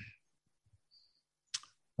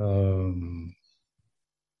 We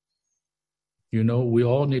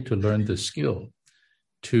all need to learn the skill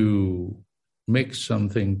to make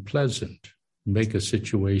something pleasant, make a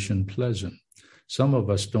situation pleasant. Some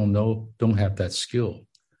of us don't have that skill.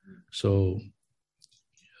 So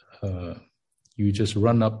you just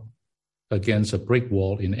run up against a brick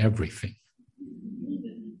wall in everything.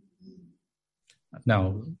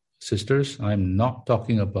 Now, sisters, I'm not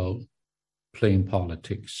talking about playing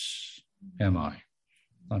politics, am I?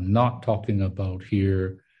 I'm not talking about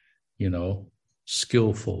here,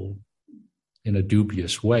 skillful in a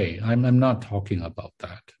dubious way. I'm not talking about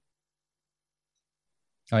that.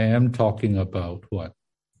 I am talking about what?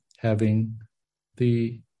 Having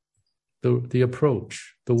the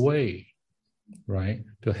approach, the way, right?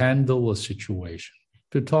 To handle a situation,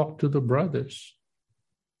 to talk to the brothers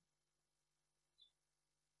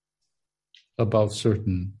about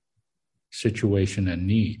certain situation and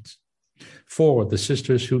needs. For the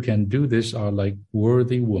sisters who can do this are like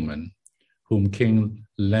worthy women, whom King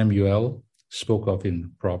Lemuel spoke of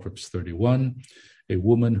in Proverbs 31, a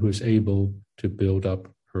woman who is able to build up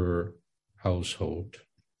her household.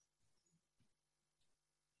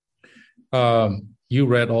 You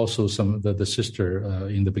read also the sister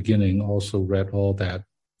in the beginning also read all that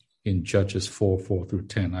in Judges 4 through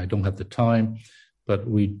 10. I don't have the time, but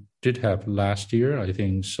we did have last year, I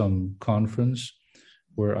think, some conference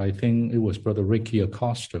where I think it was Brother Ricky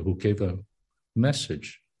Acosta who gave a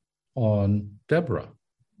message on Deborah.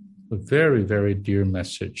 A very, very dear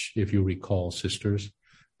message, if you recall, sisters.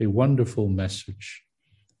 A wonderful message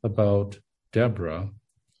about Deborah,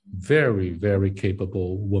 very, very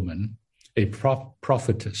capable woman, a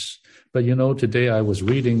prophetess. But today I was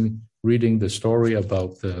reading the story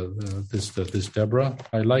about this Deborah.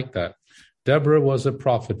 I like that. Deborah was a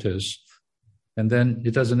prophetess, and then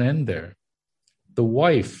it doesn't end there. The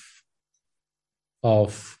wife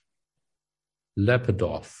of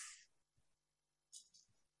Lapidoth.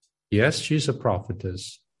 Yes, she's a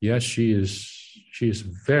prophetess. Yes, she is She is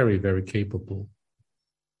very, very capable.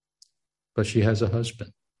 But she has a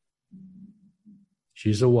husband.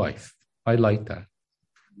 She's a wife. I like that.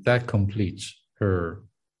 That completes her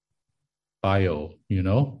bio,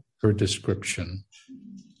 her description.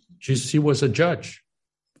 She was a judge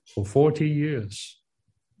for 40 years.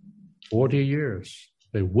 40 years,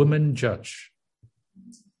 a woman judge.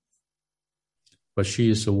 But she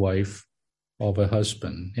is the wife of a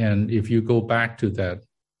husband. And if you go back to that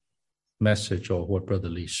message or what Brother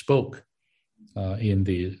Lee spoke in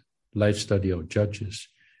the life study of Judges,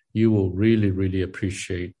 you will really, really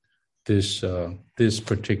appreciate this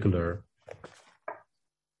particular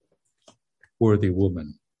worthy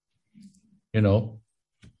woman.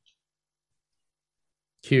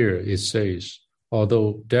 Here it says,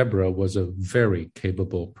 although Deborah was a very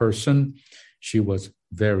capable person, she was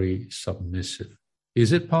very submissive.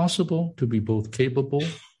 Is it possible to be both capable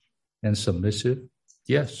and submissive?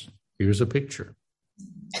 Yes. Here's a picture.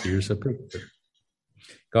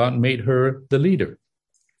 God made her the leader.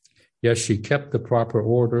 Yes, she kept the proper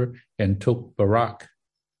order and took Barak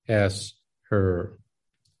as her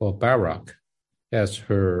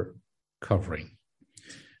covering.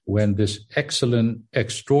 When this excellent,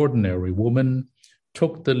 extraordinary woman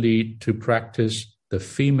took the lead to practice the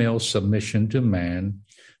female submission to man,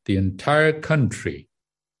 the entire country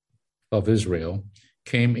of Israel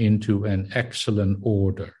came into an excellent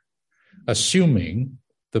order, assuming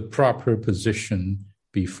the proper position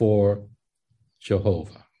before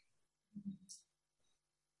Jehovah.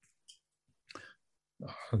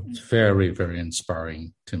 It's very, very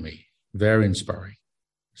inspiring to me. Very inspiring.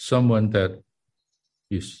 Someone that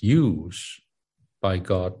is used by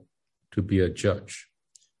God to be a judge.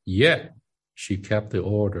 Yet, she kept the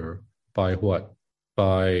order by what?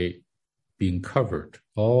 By being covered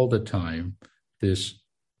all the time, this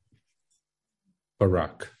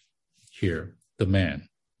Barak here, the man.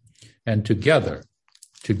 And together,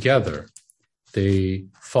 they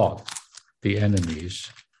fought the enemies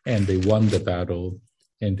and they won the battle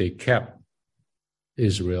and they kept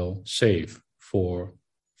Israel safe for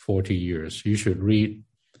 40 years. You should read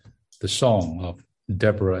the song of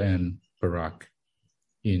Deborah and Barak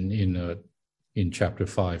in chapter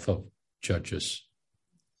 5 of Judges.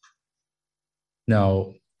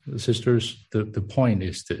 Now, sisters, the point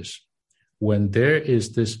is this. When there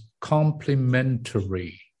is this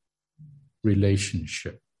complementary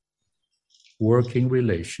relationship, working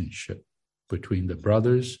relationship between the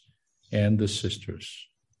brothers and the sisters,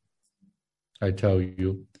 I tell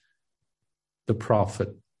you, the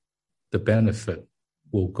profit, the benefit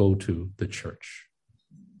will go to the church.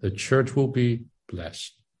 The church will be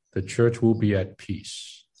blessed. The church will be at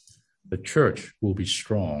peace. The church will be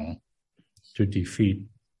strong to defeat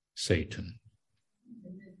Satan.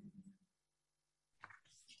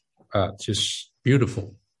 Just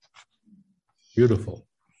beautiful. Beautiful.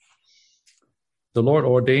 The Lord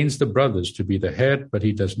ordains the brothers to be the head, but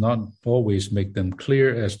he does not always make them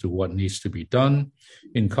clear as to what needs to be done.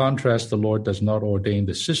 In contrast, the Lord does not ordain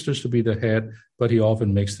the sisters to be the head, but he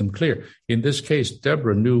often makes them clear. In this case,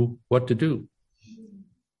 Deborah knew what to do.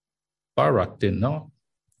 Barak did not.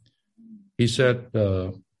 He said,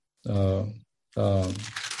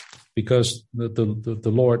 because the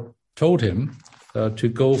Lord told him to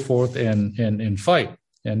go forth and fight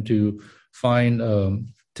and to find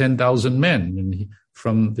 10,000 men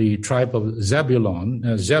from the tribe of Zebulun,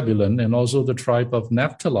 and also the tribe of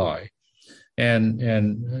Naphtali,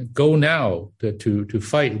 and go now to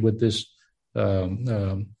fight with this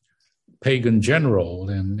pagan general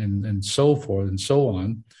and so forth and so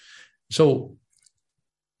on. So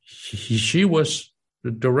she was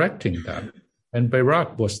directing that, and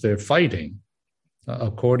Barak was there fighting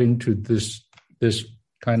according to this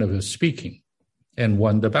kind of a speaking, and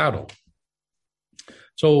won the battle.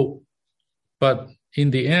 So, but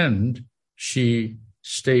in the end, she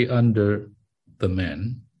stayed under the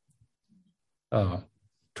men,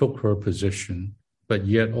 took her position, but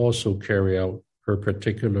yet also carried out her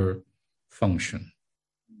particular function.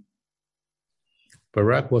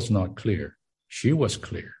 Barak was not clear. She was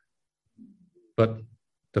clear. But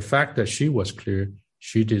the fact that she was clear,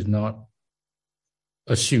 she did not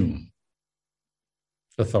assume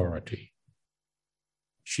authority.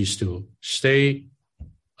 She still stayed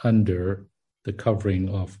under the covering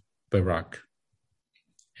of Barak,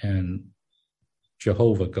 and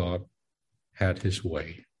Jehovah God had his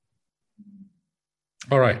way.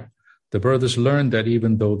 All right, the brothers learned that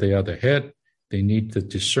even though they are the head, they need the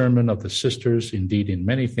discernment of the sisters. Indeed, in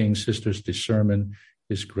many things, sisters' discernment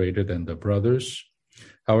is greater than the brothers.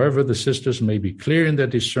 However, the sisters may be clear in their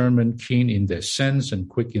discernment, keen in their sense, and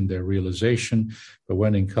quick in their realization. But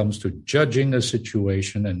when it comes to judging a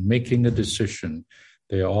situation and making a decision,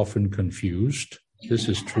 they are often confused. This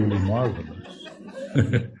is truly marvelous.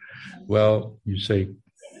 Well, you say,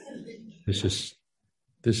 this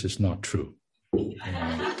is not true.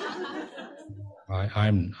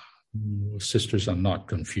 Sisters are not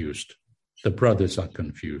confused. The brothers are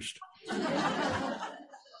confused.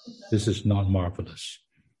 This is not marvelous.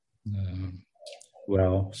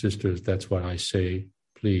 Well, sisters, that's why I say,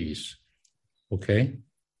 please, okay?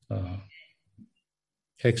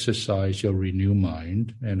 Exercise your renewed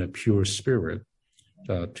mind and a pure spirit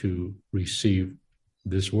to receive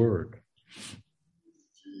this word.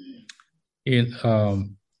 It's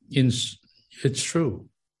true.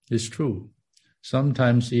 It's true.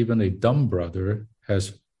 Sometimes even a dumb brother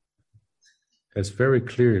has very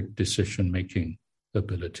clear decision-making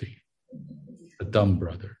ability. A dumb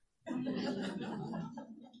brother.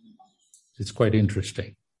 It's quite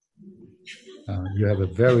interesting. You have a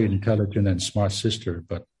very intelligent and smart sister,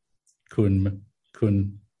 but couldn't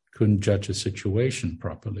judge a situation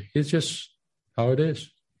properly. It's just how it is.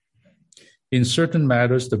 In certain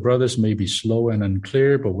matters, the brothers may be slow and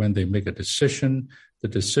unclear, but when they make a decision, the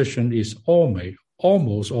decision is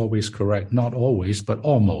almost always correct. Not always, but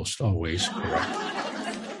almost always correct.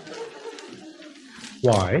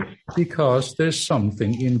 Why? Because there's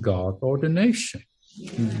something in God's ordination.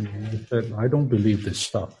 I don't believe this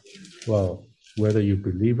stuff. Well, whether you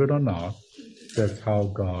believe it or not, that's how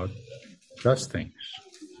God does things.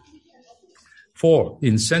 4,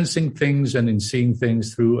 in sensing things and in seeing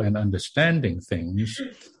things through and understanding things,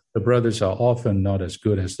 the brothers are often not as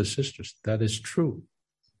good as the sisters. That is true.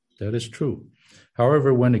 That is true.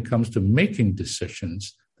 However, when it comes to making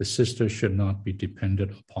decisions, the sisters should not be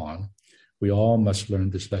depended upon. We all must learn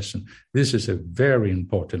this lesson. This is a very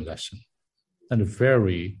important lesson and a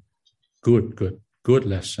very good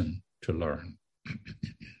lesson to learn.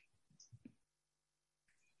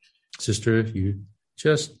 Sister, you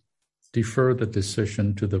just defer the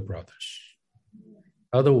decision to the brothers.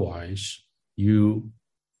 Otherwise, you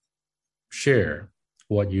share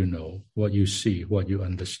what you know, what you see, what you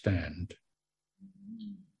understand.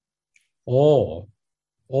 All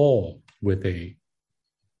with a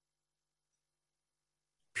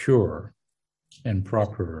pure and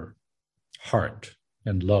proper heart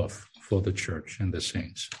and love for the church and the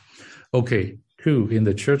saints. Okay, 2, in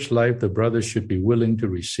the church life, the brothers should be willing to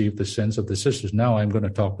receive the sense of the sisters. Now I'm going to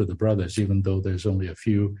talk to the brothers, even though there's only a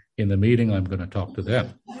few in the meeting, I'm going to talk to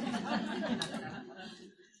them.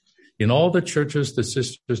 In all the churches, the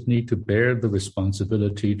sisters need to bear the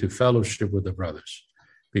responsibility to fellowship with the brothers,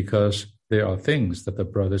 because there are things that the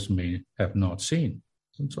brothers may have not seen.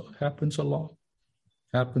 And so it happens a lot.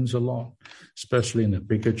 Especially in a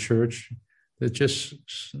bigger church. There's just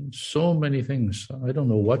so many things. I don't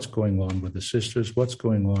know what's going on with the sisters, what's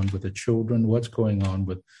going on with the children, what's going on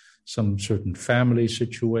with some certain family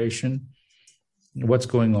situation, what's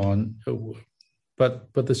going on.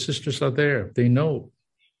 But the sisters are there. They know.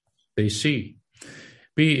 They see.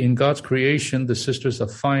 B, in God's creation, the sisters are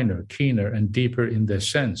finer, keener, and deeper in their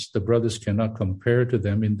sense. The brothers cannot compare to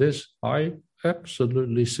them in this. I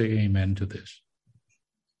absolutely say amen to this.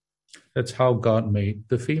 That's how God made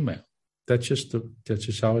the female. That's just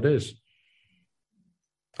how it is.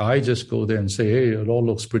 I just go there and say, hey, it all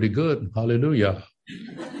looks pretty good. Hallelujah.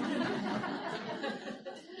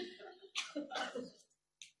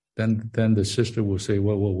 Then the sister will say,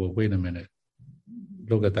 well, wait a minute.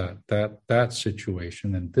 Look at that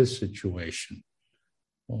situation and this situation.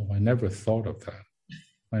 Oh, I never thought of that.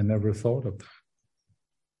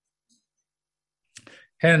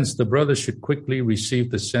 Hence, the brothers should quickly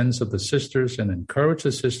receive the sense of the sisters and encourage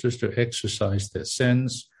the sisters to exercise their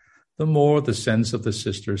sense. The more the sense of the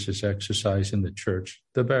sisters is exercised in the church,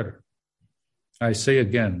 the better. I say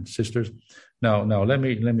again, sisters, now let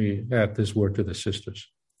me add this word to the sisters.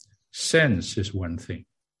 Sense is one thing.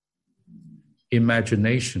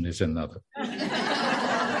 Imagination is another.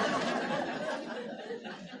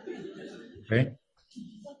 Okay?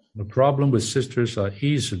 The problem with sisters are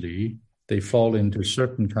they fall into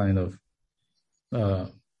certain kind of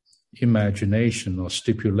imagination or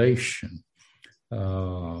stipulation,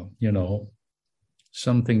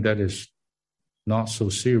 something that is not so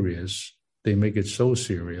serious. They make it so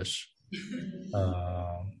serious,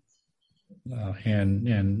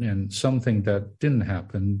 and something that didn't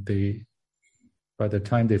happen. By the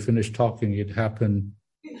time they finish talking, it happened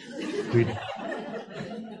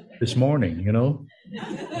this morning.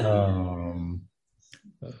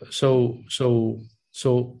 So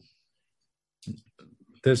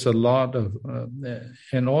there's a lot of,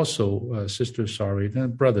 and also sisters, sorry,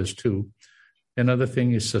 and brothers too. Another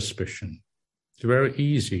thing is suspicion. It's very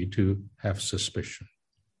easy to have suspicion.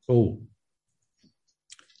 Oh,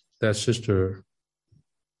 that sister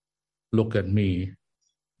looked at me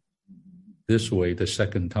this way the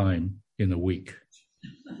second time in a week.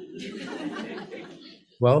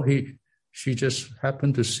 Well, she just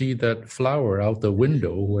happened to see that flower out the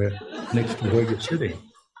window next to where you're sitting.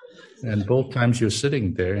 And both times you're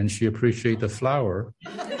sitting there and she appreciates the flower.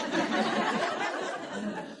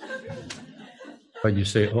 But you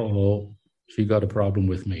say, oh, she got a problem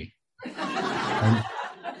with me.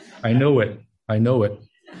 I know it. I know it.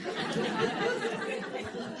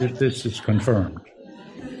 This is confirmed.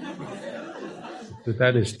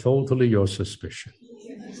 That is totally your suspicion.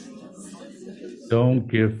 Don't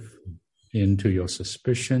give in to your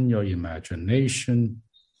suspicion, your imagination,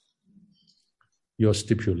 your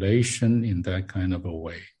stipulation in that kind of a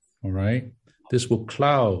way. All right? This will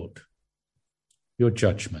cloud your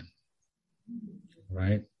judgment.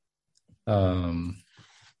 Right?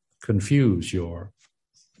 Confuse your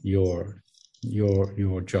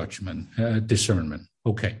judgment, discernment.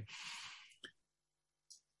 Okay.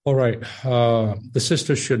 All right. The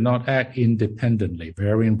sisters should not act independently.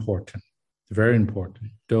 Very important. Very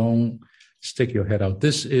important. Don't stick your head out.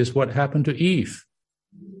 This is what happened to Eve.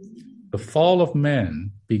 The fall of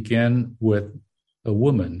man began with a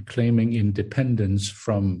woman claiming independence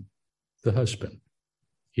from the husband.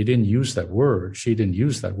 He didn't use that word. She didn't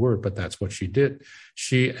use that word, but that's what she did.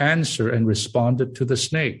 She answered and responded to the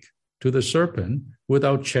snake, to the serpent,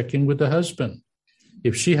 without checking with the husband.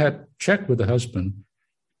 If she had checked with the husband,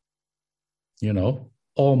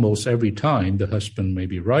 almost every time the husband may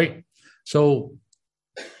be right. So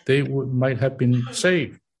they might have been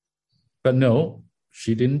saved. But no,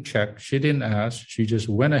 she didn't check. She didn't ask. She just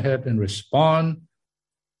went ahead and responded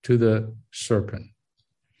to the serpent.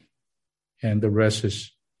 And the rest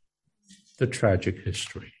is the tragic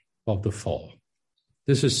history of the fall.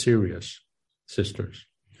 This is serious, sisters.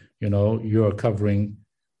 You are covering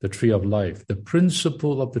the tree of life. The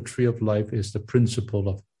principle of the tree of life is the principle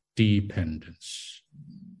of dependence.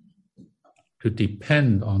 To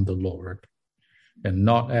depend on the Lord and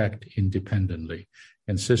not act independently.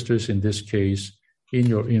 And sisters, in this case,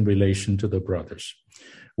 in relation to the brothers.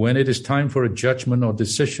 When it is time for a judgment or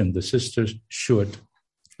decision, the sisters should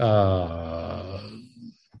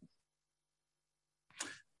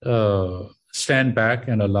stand back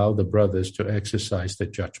and allow the brothers to exercise the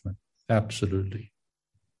judgment. Absolutely.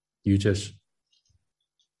 You just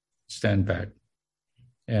stand back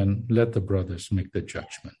and let the brothers make the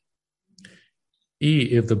judgment.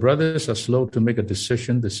 If the brothers are slow to make a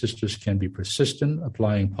decision, the sisters can be persistent,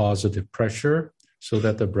 applying positive pressure so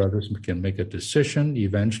that the brothers can make a decision.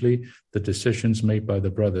 Eventually, the decisions made by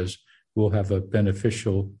the brothers will have a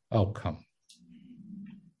beneficial outcome.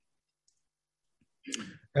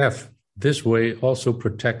 F, this way also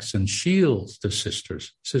protects and shields the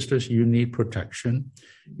sisters. Sisters, you need protection.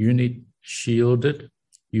 You need shielded.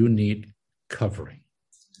 You need covering.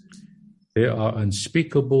 There are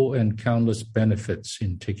unspeakable and countless benefits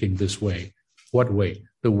in taking this way. What way?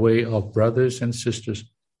 The way of brothers and sisters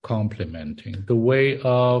complementing. The way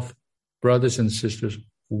of brothers and sisters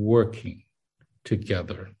working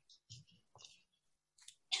together.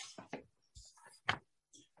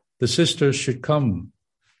 The sisters should come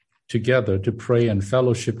together to pray and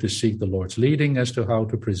fellowship to seek the Lord's leading as to how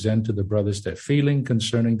to present to the brothers their feeling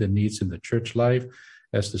concerning the needs in the church life.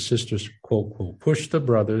 As the sisters, quote, quote, push the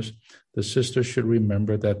brothers, the sisters should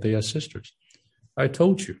remember that they are sisters. I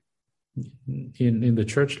told you, in the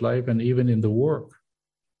church life and even in the work,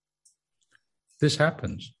 this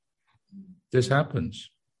happens. This happens.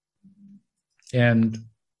 And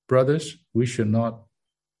brothers, we should not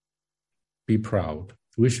be proud.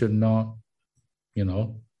 We should not,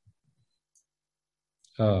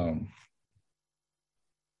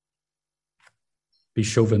 be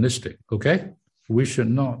chauvinistic, okay? We should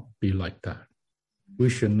not be like that. We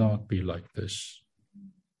should not be like this.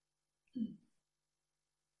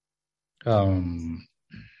 The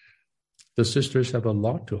sisters have a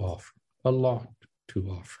lot to offer, a lot to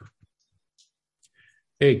offer.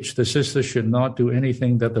 H, the sisters should not do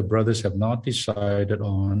anything that the brothers have not decided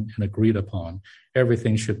on and agreed upon.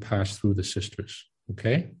 Everything should pass through the sisters,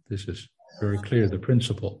 okay? This is very clear, the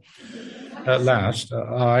principle. At last,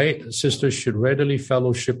 sisters should readily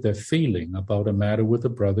fellowship their feeling about a matter with the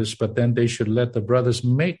brothers, but then they should let the brothers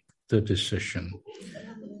make the decision.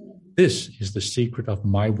 This is the secret of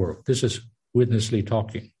my work. This is Witness Lee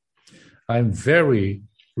talking. I'm very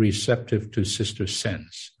receptive to sister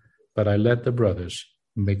sense, but I let the brothers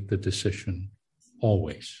make the decision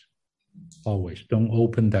Always. Always. Don't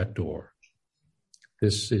open that door.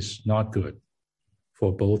 This is not good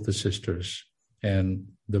for both the sisters and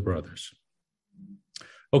the brothers.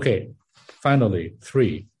 Okay, finally,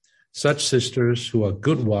 3. Such sisters who are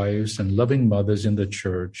good wives and loving mothers in the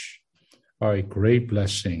church are a great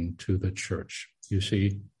blessing to the church. You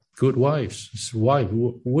see, good wives.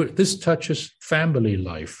 This touches family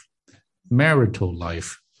life, marital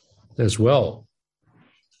life as well,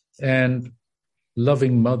 and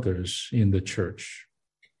loving mothers in the church.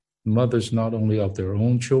 Mothers not only of their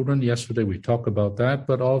own children, yesterday we talked about that,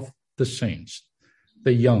 but of the saints,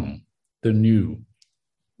 the young, the new,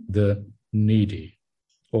 the needy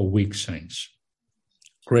or weak saints.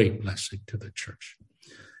 Great blessing to the church.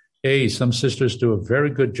 Some sisters do a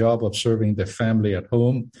very good job of serving their family at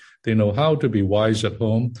home. They know how to be wise at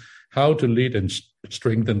home, how to lead and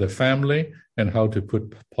strengthen the family, and how to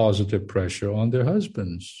put positive pressure on their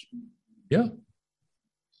husbands. Yeah.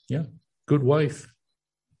 Good wife.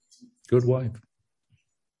 Good wife.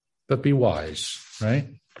 But be wise, right?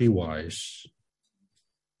 Be wise.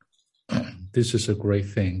 This is a great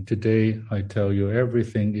thing. Today, I tell you,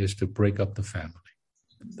 everything is to break up the family,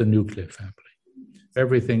 the nuclear family.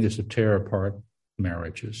 Everything is to tear apart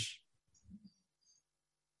marriages.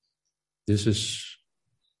 This is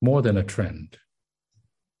more than a trend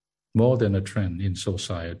in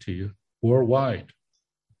society, worldwide.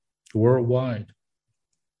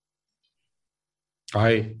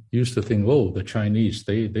 I used to think, the Chinese,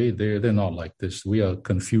 they're not like this. We are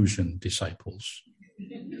Confucian disciples.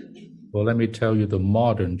 Well, let me tell you, the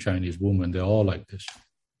modern Chinese women, they're all like this.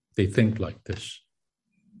 They think like this.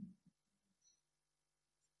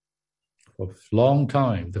 For a long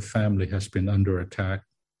time, the family has been under attack,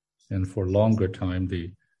 and for a longer time,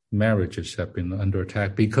 the marriages have been under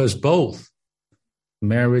attack because both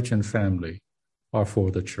marriage and family are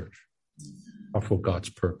for the church, are for God's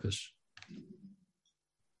purpose.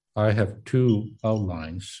 I have 2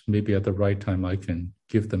 outlines. Maybe at the right time I can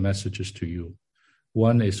give the messages to you.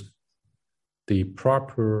 One is a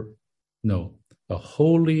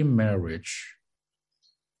holy marriage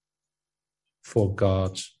for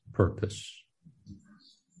God's purpose.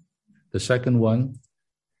 The second one,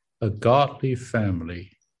 a godly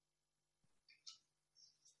family.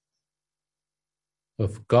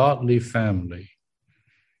 Of godly family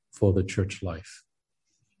for the church life.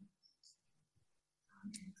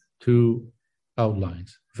 2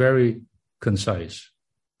 outlines, very concise,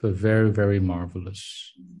 but very, very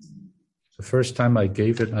marvelous. The first time I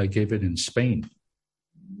gave it in Spain,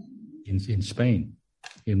 in Spain,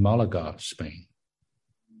 in Malaga, Spain.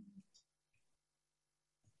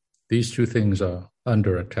 These 2 things are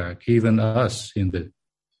under attack. Even us in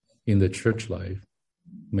the church life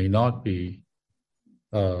may not be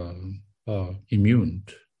immune.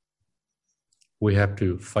 We have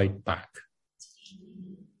to fight back.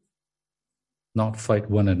 Not fight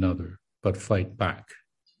one another, but fight back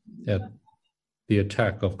at the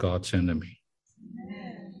attack of God's enemy.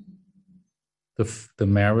 The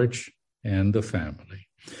marriage and the family.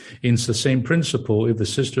 It's the same principle. If the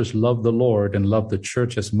sisters love the Lord and love the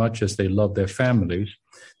church as much as they love their families,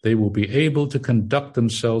 they will be able to conduct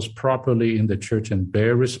themselves properly in the church and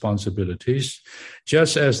bear responsibilities,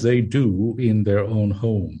 just as they do in their own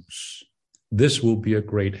homes. This will be a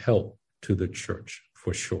great help to the church,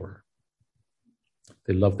 for sure.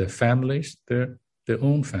 They love their families, their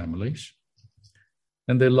own families,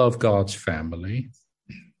 and they love God's family,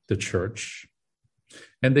 the church,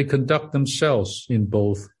 and they conduct themselves in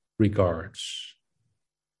both regards.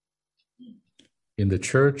 In the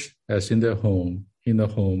church as in their home, in the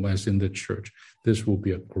home as in the church. This will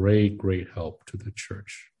be a great, great help to the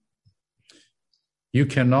church. You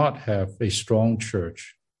cannot have a strong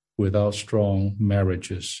church without strong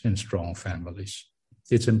marriages and strong families.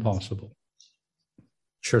 It's impossible.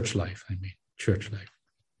 Church life.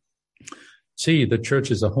 See, the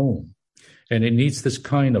church is a home, and it needs this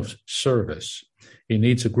kind of service. It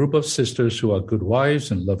needs a group of sisters who are good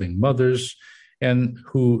wives and loving mothers, and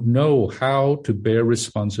who know how to bear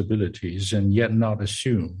responsibilities and yet not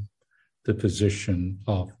assume the position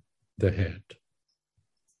of the head.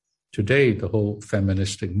 Today, the whole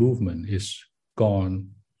feministic movement is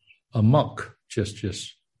gone amok, just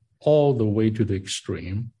all the way to the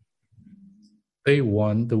extreme. They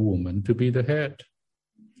want the woman to be the head,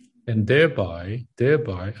 and thereby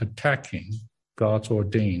attacking God's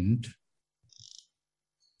ordination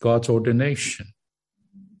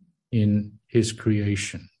in his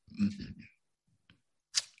creation,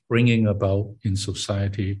 bringing about in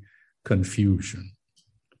society confusion,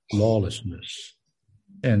 lawlessness,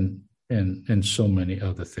 and so many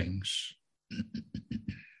other things.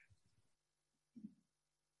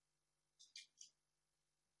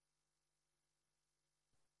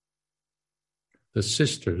 The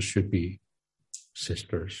sisters should be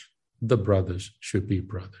sisters. The brothers should be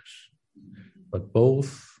brothers. But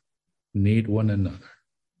both need one another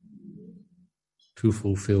to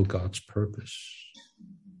fulfill God's purpose.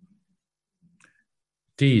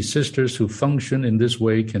 D, sisters who function in this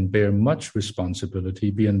way can bear much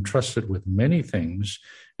responsibility, be entrusted with many things,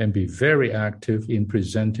 and be very active in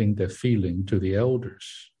presenting their feeling to the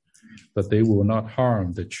elders. But they will not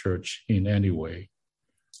harm the church in any way.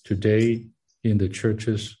 Today, in the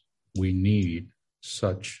churches, we need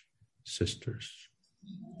such sisters.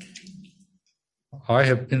 I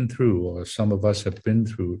have been through, or some of us have been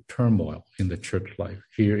through, turmoil in the church life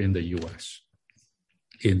here in the U.S.,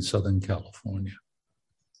 in Southern California.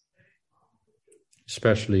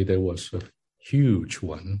 Especially there was a huge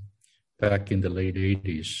one back in the late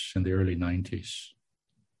 80s and the early 90s.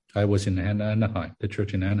 I was in Anaheim, the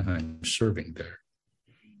church in Anaheim, serving there.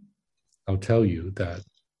 I'll tell you that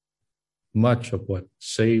much of what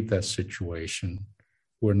saved that situation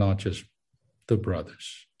were not just the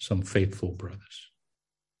brothers, some faithful brothers,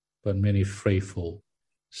 but many faithful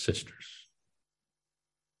sisters.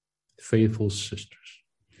 Faithful sisters.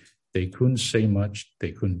 They couldn't say much.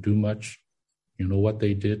 They couldn't do much. You know what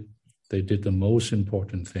they did? They did the most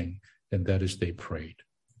important thing, and that is they prayed.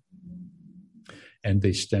 And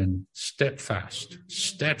they stand steadfast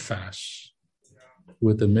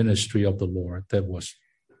with the ministry of the Lord that was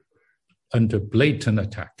under blatant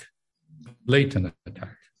attack.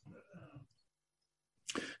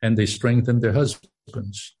 And they strengthened their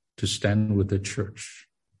husbands to stand with the church.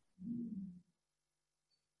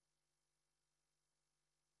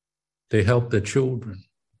 They helped the children.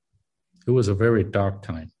 It was a very dark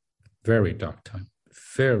time, very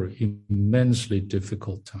immensely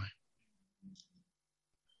difficult time.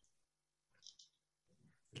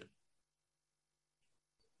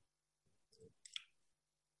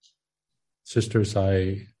 Sisters,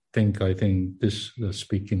 I think this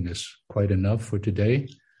speaking is quite enough for today.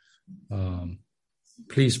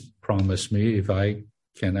 Please promise me, if I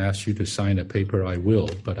can ask you to sign a paper, I will,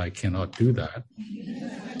 but I cannot do that.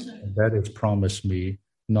 And that is, promise me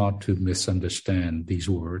not to misunderstand these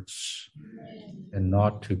words and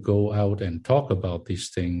not to go out and talk about these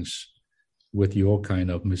things with your kind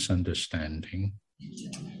of misunderstanding,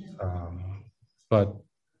 but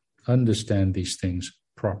understand these things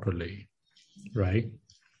properly, right?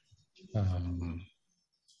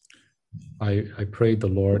 I pray the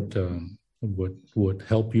Lord would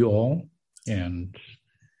help you all and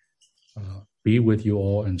be with you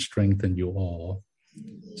all and strengthen you all,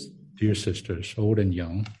 dear sisters, old and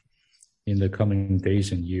young, in the coming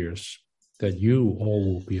days and years, that you all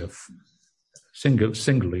will be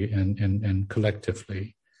singly and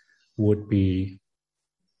collectively would be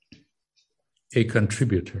a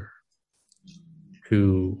contributor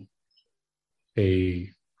to a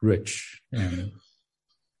rich and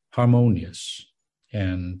harmonious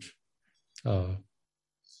and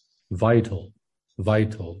vital,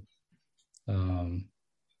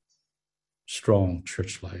 strong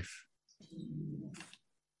church life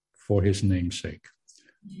for his name's sake.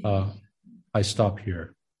 I stop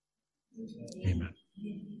here. Amen.